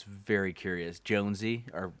room was very curious. Jonesy,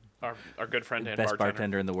 our Our good friend and best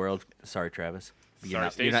bartender in the world. Sorry, Travis. Sorry, You're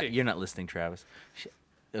not Stacy. you're not listening, Travis.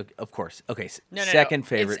 Of course. Okay. No, Second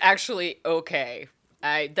favorite. It's actually okay.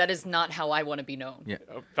 That is not how I want to be known. Yeah.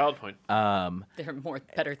 Oh, valid point. There are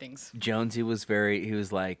better things. Jonesy was he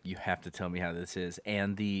was like, you have to tell me how this is.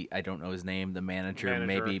 And I don't know his name, the manager.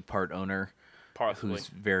 Maybe part owner, Possibly. who's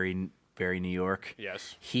very, very New York.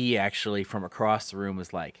 Yes. He actually, from across the room,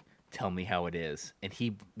 was like, tell me how it is. And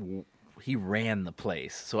he ran the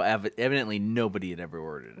place. So evidently nobody had ever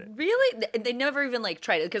ordered it. Really? They never even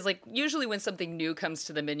tried it because usually when something new comes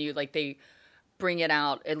to the menu, they bring it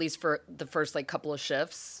out at least for the first couple of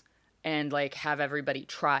shifts and have everybody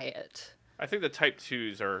try it. I think the type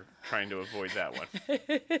 2s are trying to avoid that one.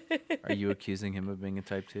 Are you accusing him of being a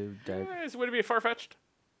type 2 diabetic? Would it be far-fetched?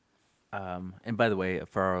 And by the way,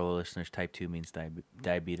 for our listeners, type 2 means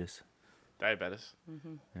diabetes. Diabetes.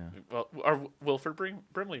 Mm-hmm. Yeah. Well, our Wilford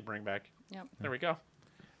Brimley bring back. Yep. There we go.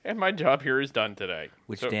 And my job here is done today.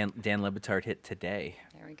 Which So- Dan Lebitard hit today.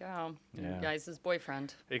 There we go. Yeah. You guys'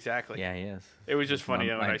 boyfriend. Exactly. Yeah, he is. It was just funny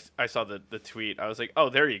Mom, when I saw the tweet. I was like, oh,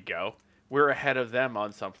 there you go. We're ahead of them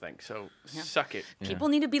on something. So suck it. People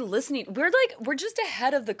need to be listening. We're just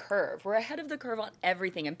ahead of the curve. We're ahead of the curve on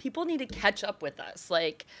everything, and people need to catch up with us.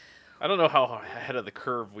 I don't know how ahead of the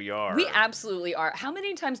curve we are. We absolutely are. How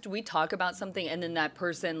many times do we talk about something and then that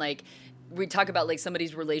person we talk about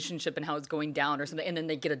somebody's relationship and how it's going down or something, and then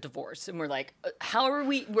they get a divorce, and we're like, how are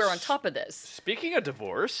we're on top of this? Speaking of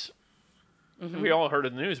divorce, we all heard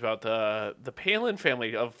in the news about the Palin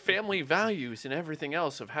family of family values and everything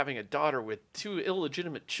else of having a daughter with 2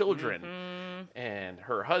 illegitimate children, and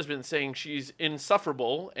her husband saying she's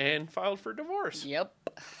insufferable and filed for divorce. Yep.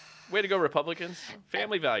 Way to go, Republicans!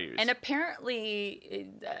 Family values. And apparently,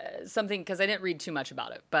 something, because I didn't read too much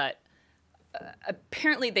about it, but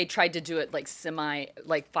apparently they tried to do it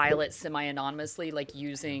file it semi-anonymously,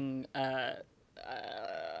 using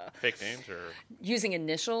fake names or using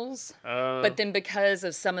initials. But then because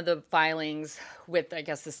of some of the filings with, I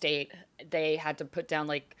guess, the state, they had to put down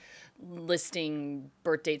listing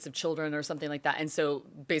birth dates of children or something like that. And so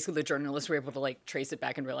basically the journalists were able to trace it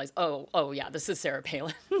back and realize, oh yeah, this is Sarah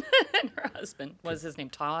Palin. And her husband, was his name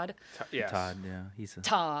Todd? yes. Todd, yeah. He's a...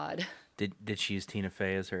 Todd. Did she use Tina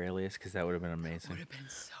Fey as her alias? Because that would have been amazing. Would have been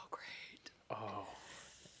so great.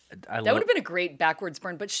 I That would have been a great backwards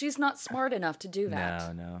burn, but she's not smart enough to do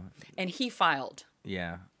that. No. And he filed.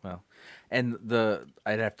 Yeah, well, and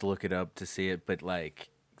I'd have to look it up to see it, but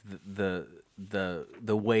the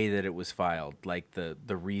way that it was filed, the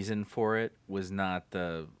reason for it was not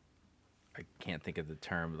I can't think of the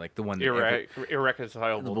term, the one that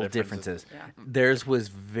Irreconcilable differences. Yeah. Theirs was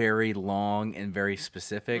very long and very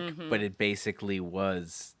specific, but it basically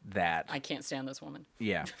was that. I can't stand this woman.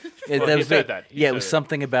 Yeah. Well, he said that. He Yeah, it said was it.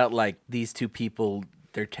 something about these two people,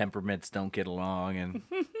 their temperaments don't get along, and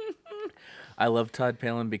I love Todd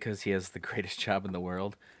Palin because he has the greatest job in the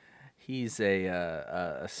world. He's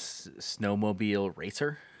a snowmobile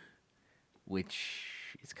racer,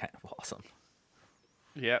 which is kind of awesome.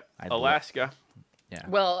 Yep. I'd Alaska. Yeah.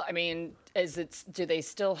 Well, I mean, do they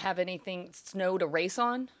still have anything snow to race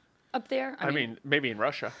on up there? I mean, maybe in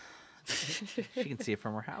Russia. She can see it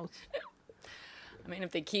from her house. I mean,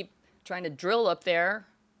 if they keep trying to drill up there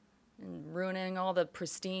and ruining all the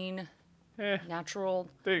pristine Eh, natural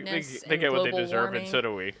they get what they deserve, and so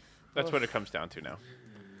do we. That's what it comes down to now.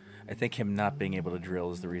 I think him not being able to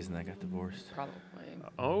drill is the reason they got divorced. Probably.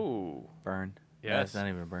 Oh. Burn. Yes. No, it's not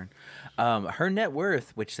even a burn. Her net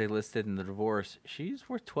worth, which they listed in the divorce, she's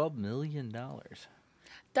worth $12 million.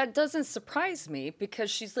 that doesn't surprise me because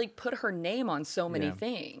she's like put her name on so many Yeah.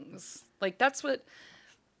 things. Like that's what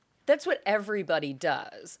everybody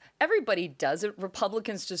does. Everybody does it.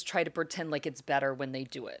 Republicans just try to pretend like it's better when they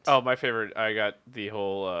do it. Oh, my favorite. I got the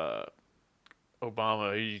whole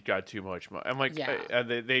Obama. He got too much money. I'm like, Yeah.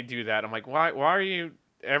 they do that. I'm like, why? Why are you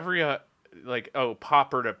every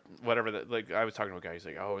pauper to whatever? Like I was talking to a guy. He's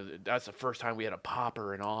like, oh, that's the first time we had a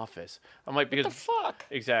pauper in office. I'm like, because What the fuck?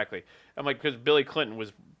 exactly. I'm like, because Billy Clinton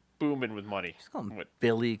was booming with money. Call him What-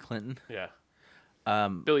 Billy Clinton. Yeah.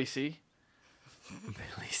 Um, Billy C.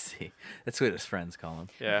 Billy C. That's what his friends call him.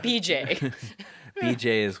 Yeah. BJ.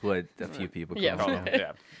 BJ is what a few people call Yeah. Oh, him.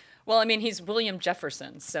 yeah. Well, I mean, he's William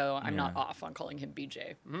Jefferson, so I'm not Yeah. off on calling him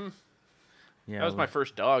BJ. Yeah, That was my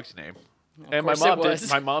first dog's name. Of And my course it mom was. did.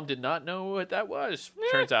 My mom did not know what that was.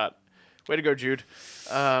 Turns out, way to go, Jude.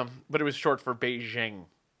 But it was short for Beijing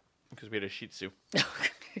because we had a Shih Tzu.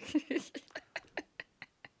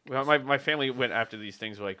 Well, my family went after these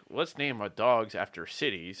things like, let's name our dogs after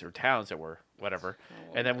cities or towns that were whatever.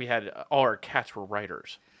 And then we had all our cats were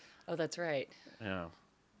writers. Oh, that's right. Yeah,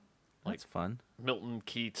 That's fun. Milton,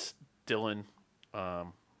 Keats, Dylan.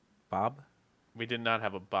 Bob? We did not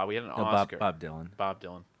have a Bob. We had an No, Oscar. Bob Dylan. Bob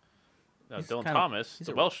Dylan. No, He's Dylan kind of- Thomas, he's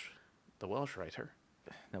the a- Welsh writer.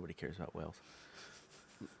 Nobody cares about whales.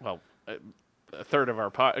 Well, a third of our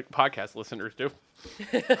podcast listeners do.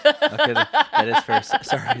 Okay, that is fair.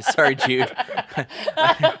 Sorry, Jude.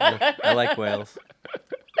 I like whales.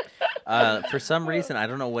 For some reason, I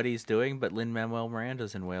don't know what he's doing, but Lin-Manuel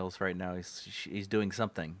Miranda's in Wales right now. He's doing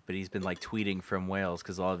something, but he's been like tweeting from Wales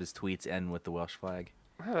because all of his tweets end with the Welsh flag.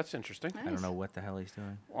 Oh, that's interesting. I don't know what the hell he's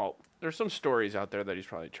doing. Well, there's some stories out there that he's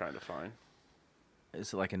probably trying to find.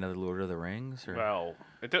 Is it like another Lord of the Rings? Or? Well,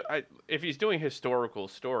 if he's doing historical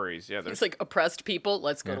stories, yeah, there's It's like oppressed people.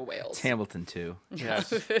 Let's go to It's Wales. Hamilton 2.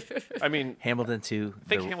 yes. I mean, Hamilton 2,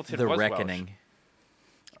 think the, Hamilton the was Welsh. Reckoning.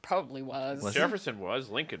 Probably was. Was it? Jefferson was,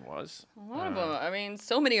 Lincoln was, A lot of them. I mean,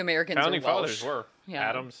 so many Americans founding are Welsh. fathers were. Yeah.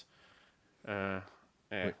 Adams,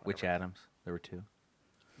 Which Adams? There were two.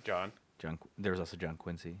 John. There was also John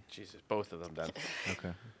Quincy. Jesus, both of them then.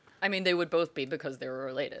 Okay, I mean, they would both be because they were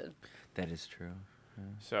related. that is true.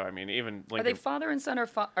 So I mean, even Are they Lincoln. father and son or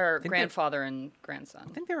think they- grandfather and I grandson?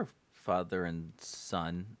 think they were father and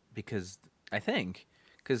son because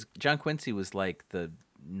John Quincy was like the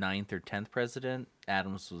 9th or 10th president.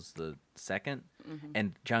 Adams was the 2nd,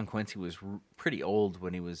 and John Quincy was pretty old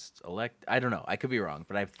when he was elected. I don't know. I could be wrong,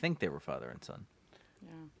 but I think they were father and son.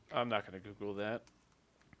 I'm not going to Google that.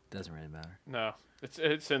 Doesn't really matter. No,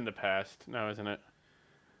 it's in the past now, isn't it?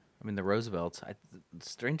 I mean, the Roosevelts.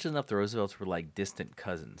 Strangely enough, the Roosevelts were like distant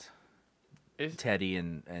cousins. Is Teddy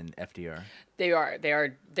and FDR. They are.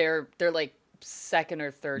 They're like second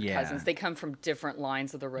or third Yeah. cousins. They come from different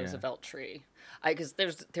lines of the Roosevelt tree. Because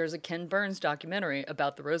there's a Ken Burns documentary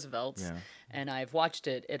about the Roosevelts, Yeah. and I've watched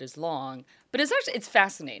it. It is long, but it's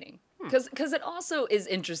fascinating because it also is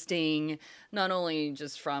interesting, not only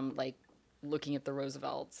just from like looking at the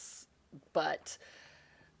Roosevelts, but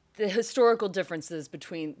the historical differences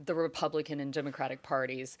between the Republican and Democratic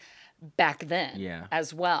parties back then Yeah.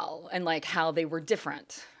 as well, and like how they were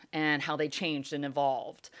different and how they changed and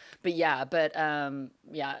evolved. But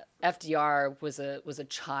FDR was a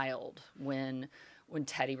child when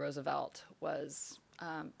Teddy Roosevelt was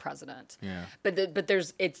president. Yeah. But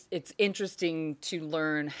it's interesting to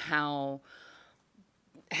learn how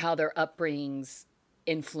their upbringings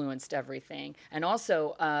influenced everything, and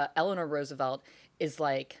also Eleanor Roosevelt is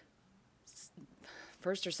like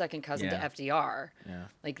first or second cousin Yeah. to FDR. Yeah.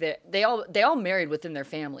 Like they all married within their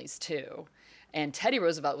families too. And Teddy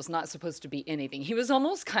Roosevelt was not supposed to be anything. He was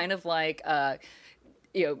almost kind of like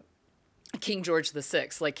King George VI.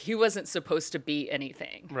 Like he wasn't supposed to be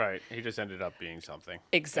anything. right. He just ended up being something.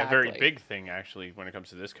 Exactly. A very big thing, actually, when it comes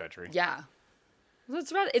to this country. Yeah. So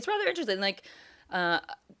it's rather interesting. Like an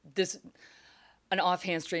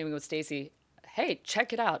offhand streaming with Stacy. Hey,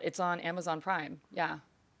 check it out. It's on Amazon Prime. Yeah.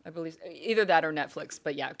 I believe either that or Netflix.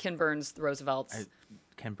 But yeah, Ken Burns, the Roosevelts.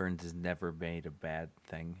 Ken Burns has never made a bad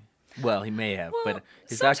thing. Well, he may have, Well, but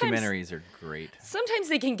his sometimes- documentaries are great. Sometimes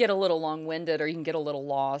they can get a little long-winded or you can get a little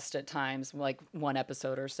lost at times, like one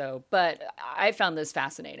episode or so. But I found this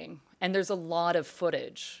fascinating. And there's a lot of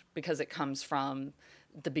footage because it comes from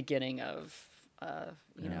the beginning of,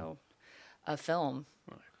 a film,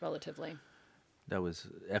 relatively.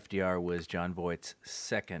 FDR was John Voight's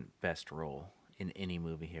second best role in any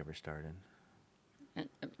movie he ever starred in. And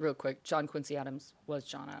real quick, John Quincy Adams was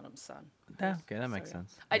John Adams' son. Yeah, okay, that makes So, yeah.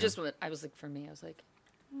 sense. I was like, for me, I was like,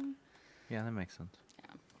 Yeah, that makes sense.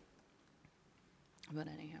 but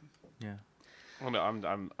anyhow. Yeah. Well, no,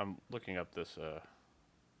 I'm looking up this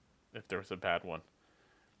if there was a bad one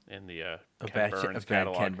in the A Ken Burns bad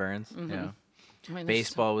catalog. Ken Burns. Yeah. I mean, there's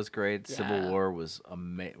Baseball was great. Civil Yeah. War was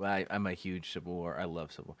amazing. Well, I'm a huge Civil War. I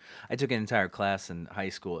love Civil War. I took an entire class in high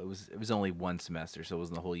school. It was only one semester, so it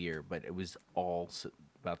wasn't the whole year, but it was all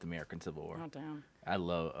about the American Civil War. Oh, damn. I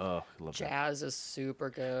love that. Jazz is super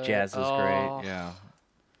good. Jazz is Oh, great. Yeah.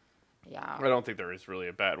 Yeah. I don't think there is really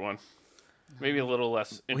a bad one. Maybe a little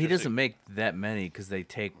less interesting. Well, he doesn't make that many because they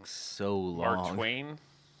take so long. Mark Twain.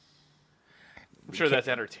 I'm sure that's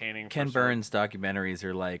entertaining. Ken for some- Burns documentaries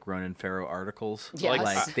are like Ronan Farrow articles. Yes.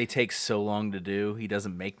 Like they take so long to do. He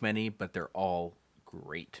doesn't make many, but they're all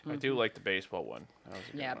great. I do like the baseball one. That was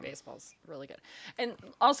a good Yeah, one. baseball's really good. And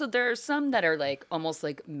also there are some that are like almost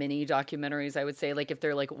like mini documentaries, I would say. Like if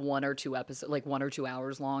they're like 1 or 2 episodes, like 1 or 2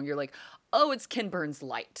 hours long, you're like, oh, it's Ken Burns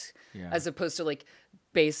light. Yeah. As opposed to like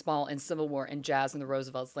baseball and Civil War and Jazz and the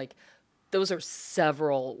Roosevelts. Like those are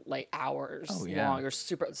several like hours Oh, yeah. long. Or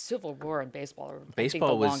super Civil War and baseball are I Baseball think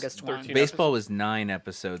the was longest one. 13 Baseball was 9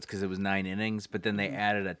 episodes because it was 9 innings, but then they Mm-hmm.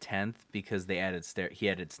 added a 10th because they added he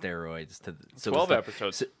added steroids to the, so it 12 was the-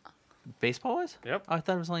 episodes. so- baseball was? Yep. Oh, I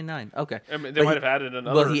thought it was only 9. Okay. I mean, they But might he- have added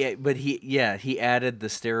another. Well, he added the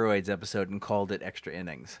steroids episode and called it extra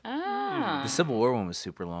innings. Ah, The Civil War one was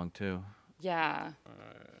super long too. yeah.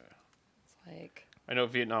 It's like I know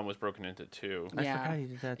Vietnam was broken into 2. I yeah. forgot he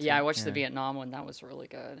did that. Yeah, I too. watched the Vietnam one. That was really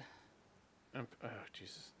good. Oh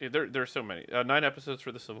Jesus! Yeah, there are so many. 9 episodes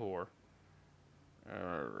for the Civil War.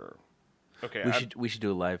 Okay. We should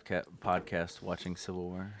do a live podcast watching Civil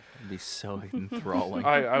War. It'd be so enthralling.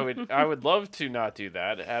 I would love to not do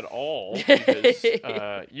that at all because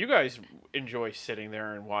you guys enjoy sitting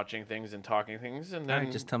there and watching things and talking things, and All then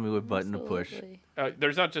right, just tell me what button to push. Absolutely.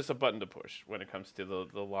 there's not just a button to push when it comes to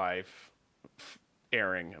the live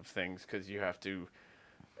airing of things because you have to.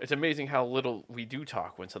 It's amazing how little we do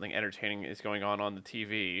talk when something entertaining is going on the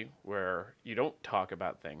TV, where you don't talk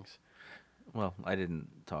about things. Well, I didn't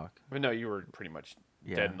talk. But no, you were pretty much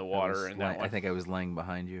Yeah, dead in the I water was in that one. I think I was laying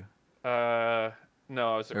behind you, No,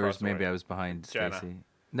 I was or across the maybe way. I was behind Jenna. Stacy.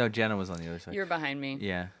 No, Jenna was on the other side. You're behind me.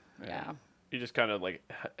 Yeah. Yeah. You just kind of like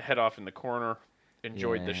head off in the corner,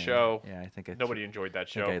 enjoyed the Yeah, show. Yeah, I think I. Nobody enjoyed that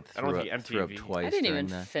show. think I don't threw think up, threw up MTV. twice I didn't during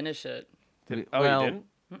even that. finish it. Oh, well, you didn't?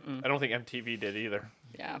 I don't think MTV did either.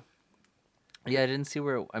 Yeah. Yeah, I didn't see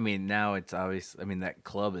where. I mean, now it's obvious. I mean, that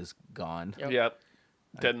club is gone. Yep. Yep.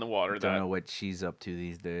 Dead in the water. Don't That know what she's up to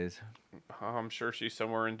these days. I'm sure she's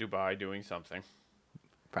somewhere in Dubai doing something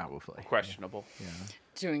Probably. questionable. Yeah.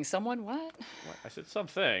 Doing someone what? What? I said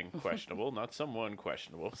something questionable, not someone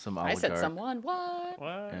questionable. Some I said oligarch. someone what? What?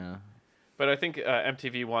 Yeah. But I think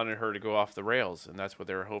MTV wanted her to go off the rails, and that's what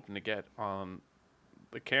they were hoping to get on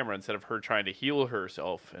the camera instead of her trying to heal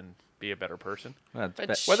herself and be a better person. Well, it's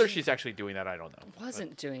But Whether She- she's actually doing that, I don't know.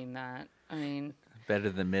 Wasn't doing that. I mean, better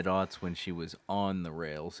than mid-aughts when she was on the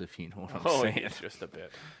rails, if you know what I'm Oh, saying. yeah, just a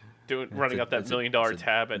bit. Running a- up that it's $1 a- million it's a-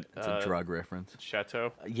 tab at It's a drug reference.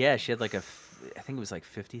 Chateau. Yeah, she had like I think it was like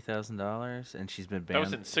 $50,000, and she's been That was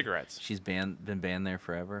in banned. cigarettes. She's been banned there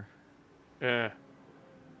forever. Yeah.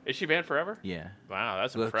 Is she banned forever? Yeah. Wow,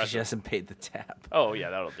 that's Well, 'cause impressive. she hasn't paid the tab. Oh, yeah,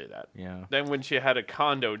 that'll do that. Yeah. Then when she had a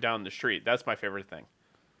condo down the street, that's my favorite thing.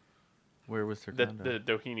 Where was her The condo?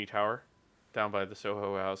 Doheny Tower down by the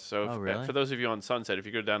Soho House. So Oh, really? for those of you on Sunset, if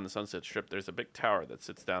you go down the Sunset Strip, there's a big tower that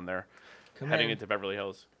sits down there Come heading in. into Beverly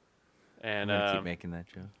Hills. And I'm gonna keep making that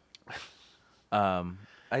joke.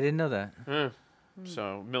 I didn't know that.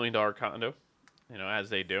 so $1 million condo, as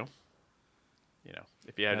they do.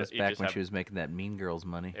 If you had That was you back just when have- she was making that Mean Girls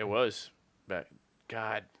money. It was, but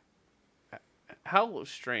God, how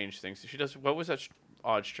strange things she does. What was that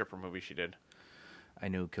odd stripper movie she did? I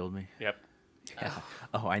Know Who Killed Me. Yep. Yeah.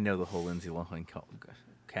 Oh, I know the whole Lindsay Lohan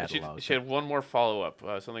catalog. She had one more follow up.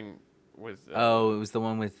 Something with. Oh, it was the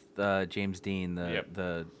one with James Dean, the Yep.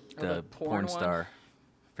 the Oh, the porn porn one? star.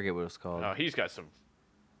 Forget what it was called. Oh, he's got some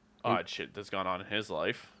odd shit that's gone on in his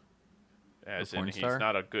life. As in, porn he's star?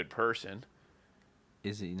 not a good person.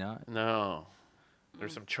 Is he not? No.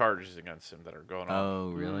 There's some charges against him that are going on. Oh,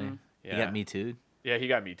 really? He Yeah. got Me Too. Yeah, he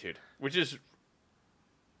got Me Too'd, which is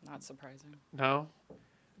not surprising. no,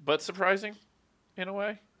 but surprising, in a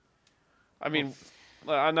way. I mean,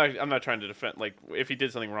 I'm not trying to defend. Like, if he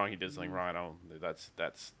did something wrong, he did something wrong. I don't.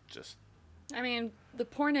 That's just. I mean, the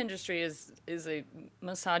porn industry is a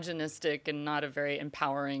misogynistic and not a very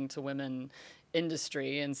empowering to women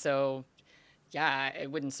industry, and so yeah, it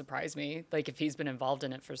wouldn't surprise me. Like if he's been involved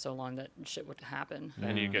in it for so long, that shit would happen.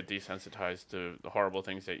 And you get desensitized to the horrible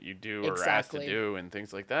things that you do or asked to Exactly. do and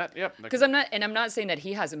things like that. Yep. Because I'm not saying that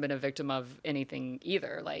he hasn't been a victim of anything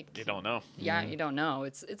either. Like You don't know. yeah, you don't know.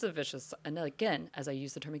 It's a vicious, and again, as I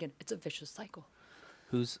use the term again, it's a vicious cycle.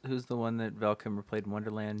 Who's the one that Val Kilmer played in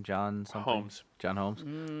Wonderland? John something? Holmes. John Holmes.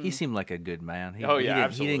 He seemed like a good man. Oh, yeah, he didn't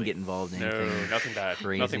absolutely. get involved in No, anything nothing bad.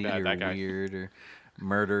 crazy Nothing bad, or that guy. weird or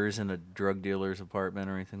murders in a drug dealer's apartment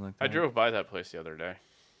or anything like that. I drove by that place the other day.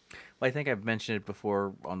 Well, I think I've mentioned it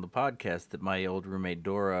before on the podcast that my old roommate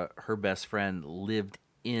Dora, her best friend, lived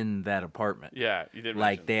in that apartment. Yeah, you did.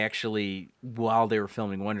 Like mention. they actually, while they were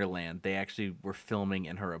filming Wonderland, they actually were filming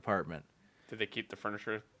in her apartment. Did they keep the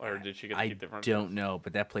furniture, or did she get to I keep the furniture? don't know,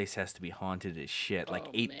 but that place has to be haunted as shit. Like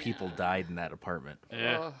Oh, 8 people man. died in that apartment.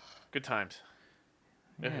 Yeah, Ugh. good times.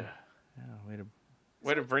 Yeah. Yeah. Way to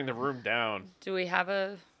Way to bring the room down. Do we have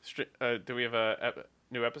a? Do we have a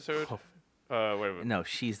new episode? Wait a minute. No,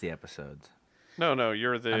 she's the episodes. No,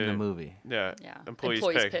 you're the. I'm the movie. Yeah. Yeah. Employees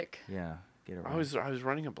pick. pick. Yeah, get it right. I was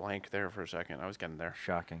running a blank there for a second. I was getting there.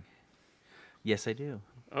 Shocking. Yes, I do.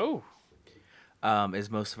 Oh. As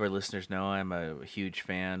most of our listeners know, I'm a huge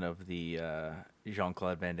fan of the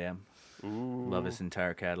Jean-Claude Van Damme. Ooh. Love his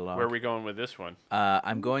entire catalog. Where are we going with this one?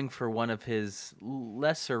 I'm going for one of his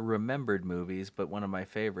lesser remembered movies, but one of my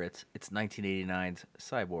favorites. It's 1989's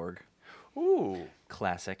Cyborg. Ooh.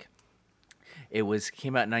 Classic. It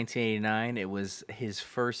came out in 1989. It was his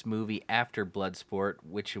first movie after Bloodsport,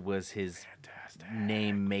 which was his Fantastic.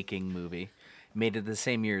 name-making movie. Made it the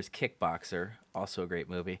same year as Kickboxer, also a great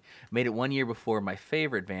movie. Made it 1 year before my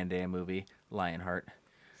favorite Van Damme movie, Lionheart.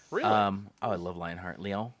 Really? I love Lionheart.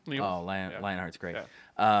 Leon? Leon. Oh, Yeah. Lionheart's great.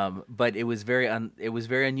 Yeah. But it was very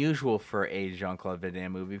unusual for a Jean-Claude Van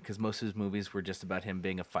Damme movie because most of his movies were just about him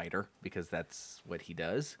being a fighter because that's what he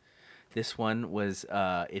does. This one was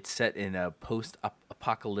it's set in a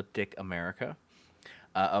post-apocalyptic America.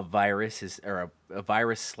 A virus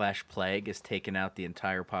 / plague has taken out the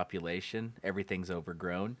entire population. Everything's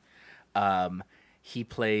overgrown. He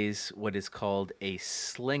plays what is called a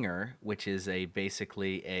slinger, which is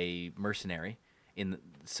basically a mercenary.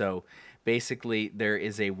 So basically, there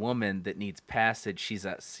is a woman that needs passage. She's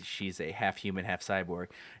a half human, half cyborg.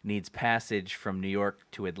 Needs passage from New York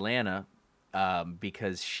to Atlanta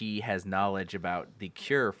because she has knowledge about the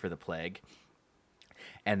cure for the plague.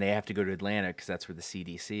 And they have to go to Atlanta because that's where the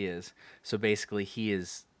CDC is. So basically, he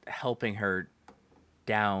is helping her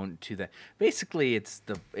down to the. Basically, it's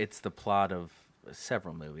the plot of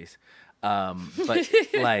several movies, but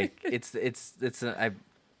like it's a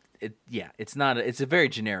very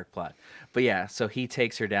generic plot. But yeah, so he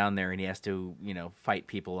takes her down there and he has to fight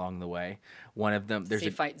people along the way. One of them Does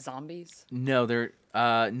he fight zombies? No, there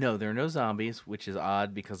are no zombies, which is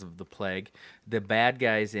odd because of the plague. The bad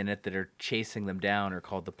guys in it that are chasing them down are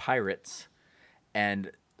called the pirates. And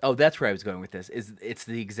that's where I was going with this. It's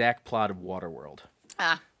the exact plot of Waterworld.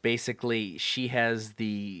 Ah. Basically, she has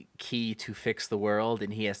the key to fix the world,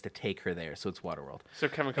 and he has to take her there. So it's Waterworld. So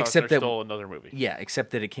Kevin Costner Except that- stole another movie. Yeah, except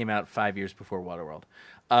that it came out 5 years before Waterworld.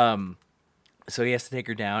 So he has to take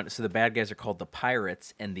her down. So the bad guys are called the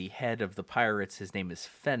pirates, and the head of the pirates, his name is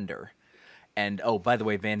Fender. And by the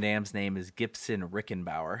way, Van Damme's name is Gibson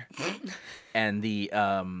Rickenbauer, and the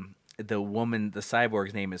woman, the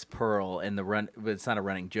cyborg's name is Pearl. And it's not a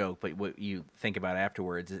running joke, but what you think about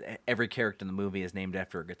afterwards is every character in the movie is named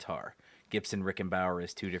after a guitar. Gibson Rickenbauer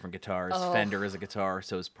is 2 different guitars. Oh. Fender is a guitar,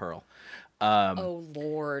 so is Pearl. Oh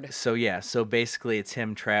Lord. So yeah, so basically it's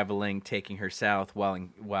him traveling, taking her south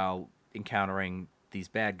while encountering these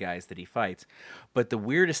bad guys that he fights. But the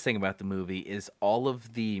weirdest thing about the movie is all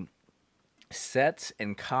of the sets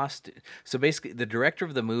and costumes. So basically, the director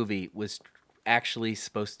of the movie was actually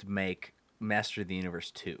supposed to make Master of the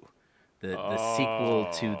Universe 2. The sequel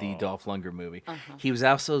to the Dolph Lundgren movie. Uh-huh. He was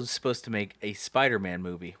also supposed to make a Spider-Man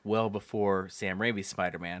movie well before Sam Raimi's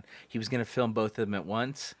Spider-Man. He was going to film both of them at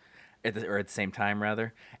once, or at the same time,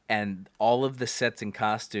 rather. And all of the sets and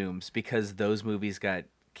costumes, because those movies got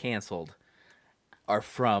canceled, are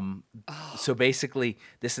from. So basically,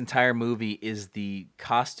 this entire movie is the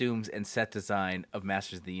costumes and set design of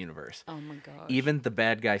Masters of the Universe. Oh my gosh. Even the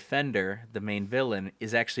bad guy Fender, the main villain,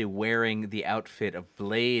 is actually wearing the outfit of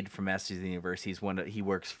Blade from Masters of the Universe. He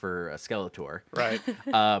works for Skeletor. Right.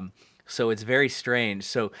 So it's very strange.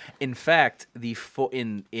 So in fact,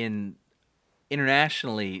 internationally,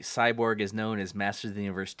 Cyborg is known as Masters of the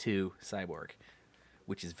Universe 2 Cyborg,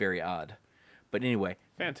 which is very odd. But anyway,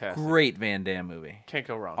 Fantastic. great Van Damme movie. Can't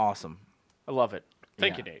go wrong. Awesome. I love it.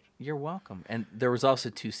 Thank Yeah. you, Nate. You're welcome. And there was also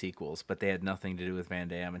 2 sequels, but they had nothing to do with Van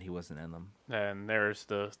Damme, and he wasn't in them. And there's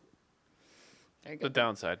the There you go.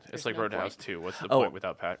 downside. There's It's like no Roadhouse point. 2. What's the Oh. point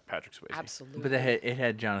without Patrick Swayze? Absolutely. But it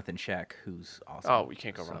had Jonathan Sheck, who's awesome. Oh, we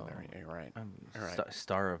can't go wrong So, there. Yeah, you're right. You're right.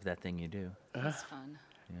 Star of That Thing You Do. That's fun.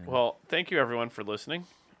 Well, thank you everyone for listening.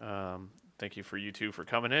 Thank you for you two for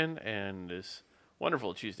coming in, and as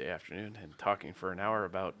wonderful Tuesday afternoon and talking for an hour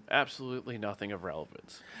about absolutely nothing of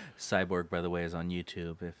relevance. Cyborg, by the way, is on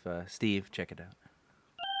YouTube. If Steve, check it out.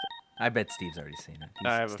 I bet Steve's already seen it.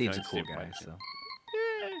 I have a Steve's a feeling cool Steve guy, might see so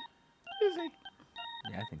Is he?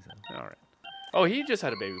 yeah, I think so. All right. Oh, he just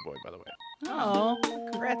had a baby boy, by the way. Oh,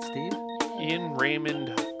 congrats, Steve. Ian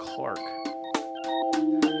Raymond Clark.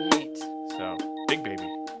 All right. So, big baby.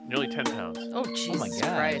 Nearly 10 pounds. Oh, Jesus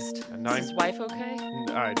God. Christ. And Is his wife okay?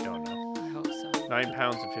 I don't know. I hope so. 9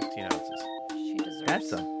 pounds and 15 ounces. She deserves.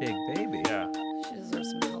 That's a big baby. Yeah. She deserves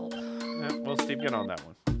some help. Yeah, well, Steve, get on that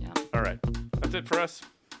one. Yeah. All right. That's it for us.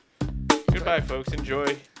 Goodbye, folks. Enjoy.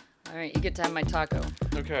 All right, you get to have my taco.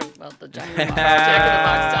 Okay. Well, the Jack in the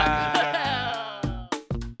Box taco.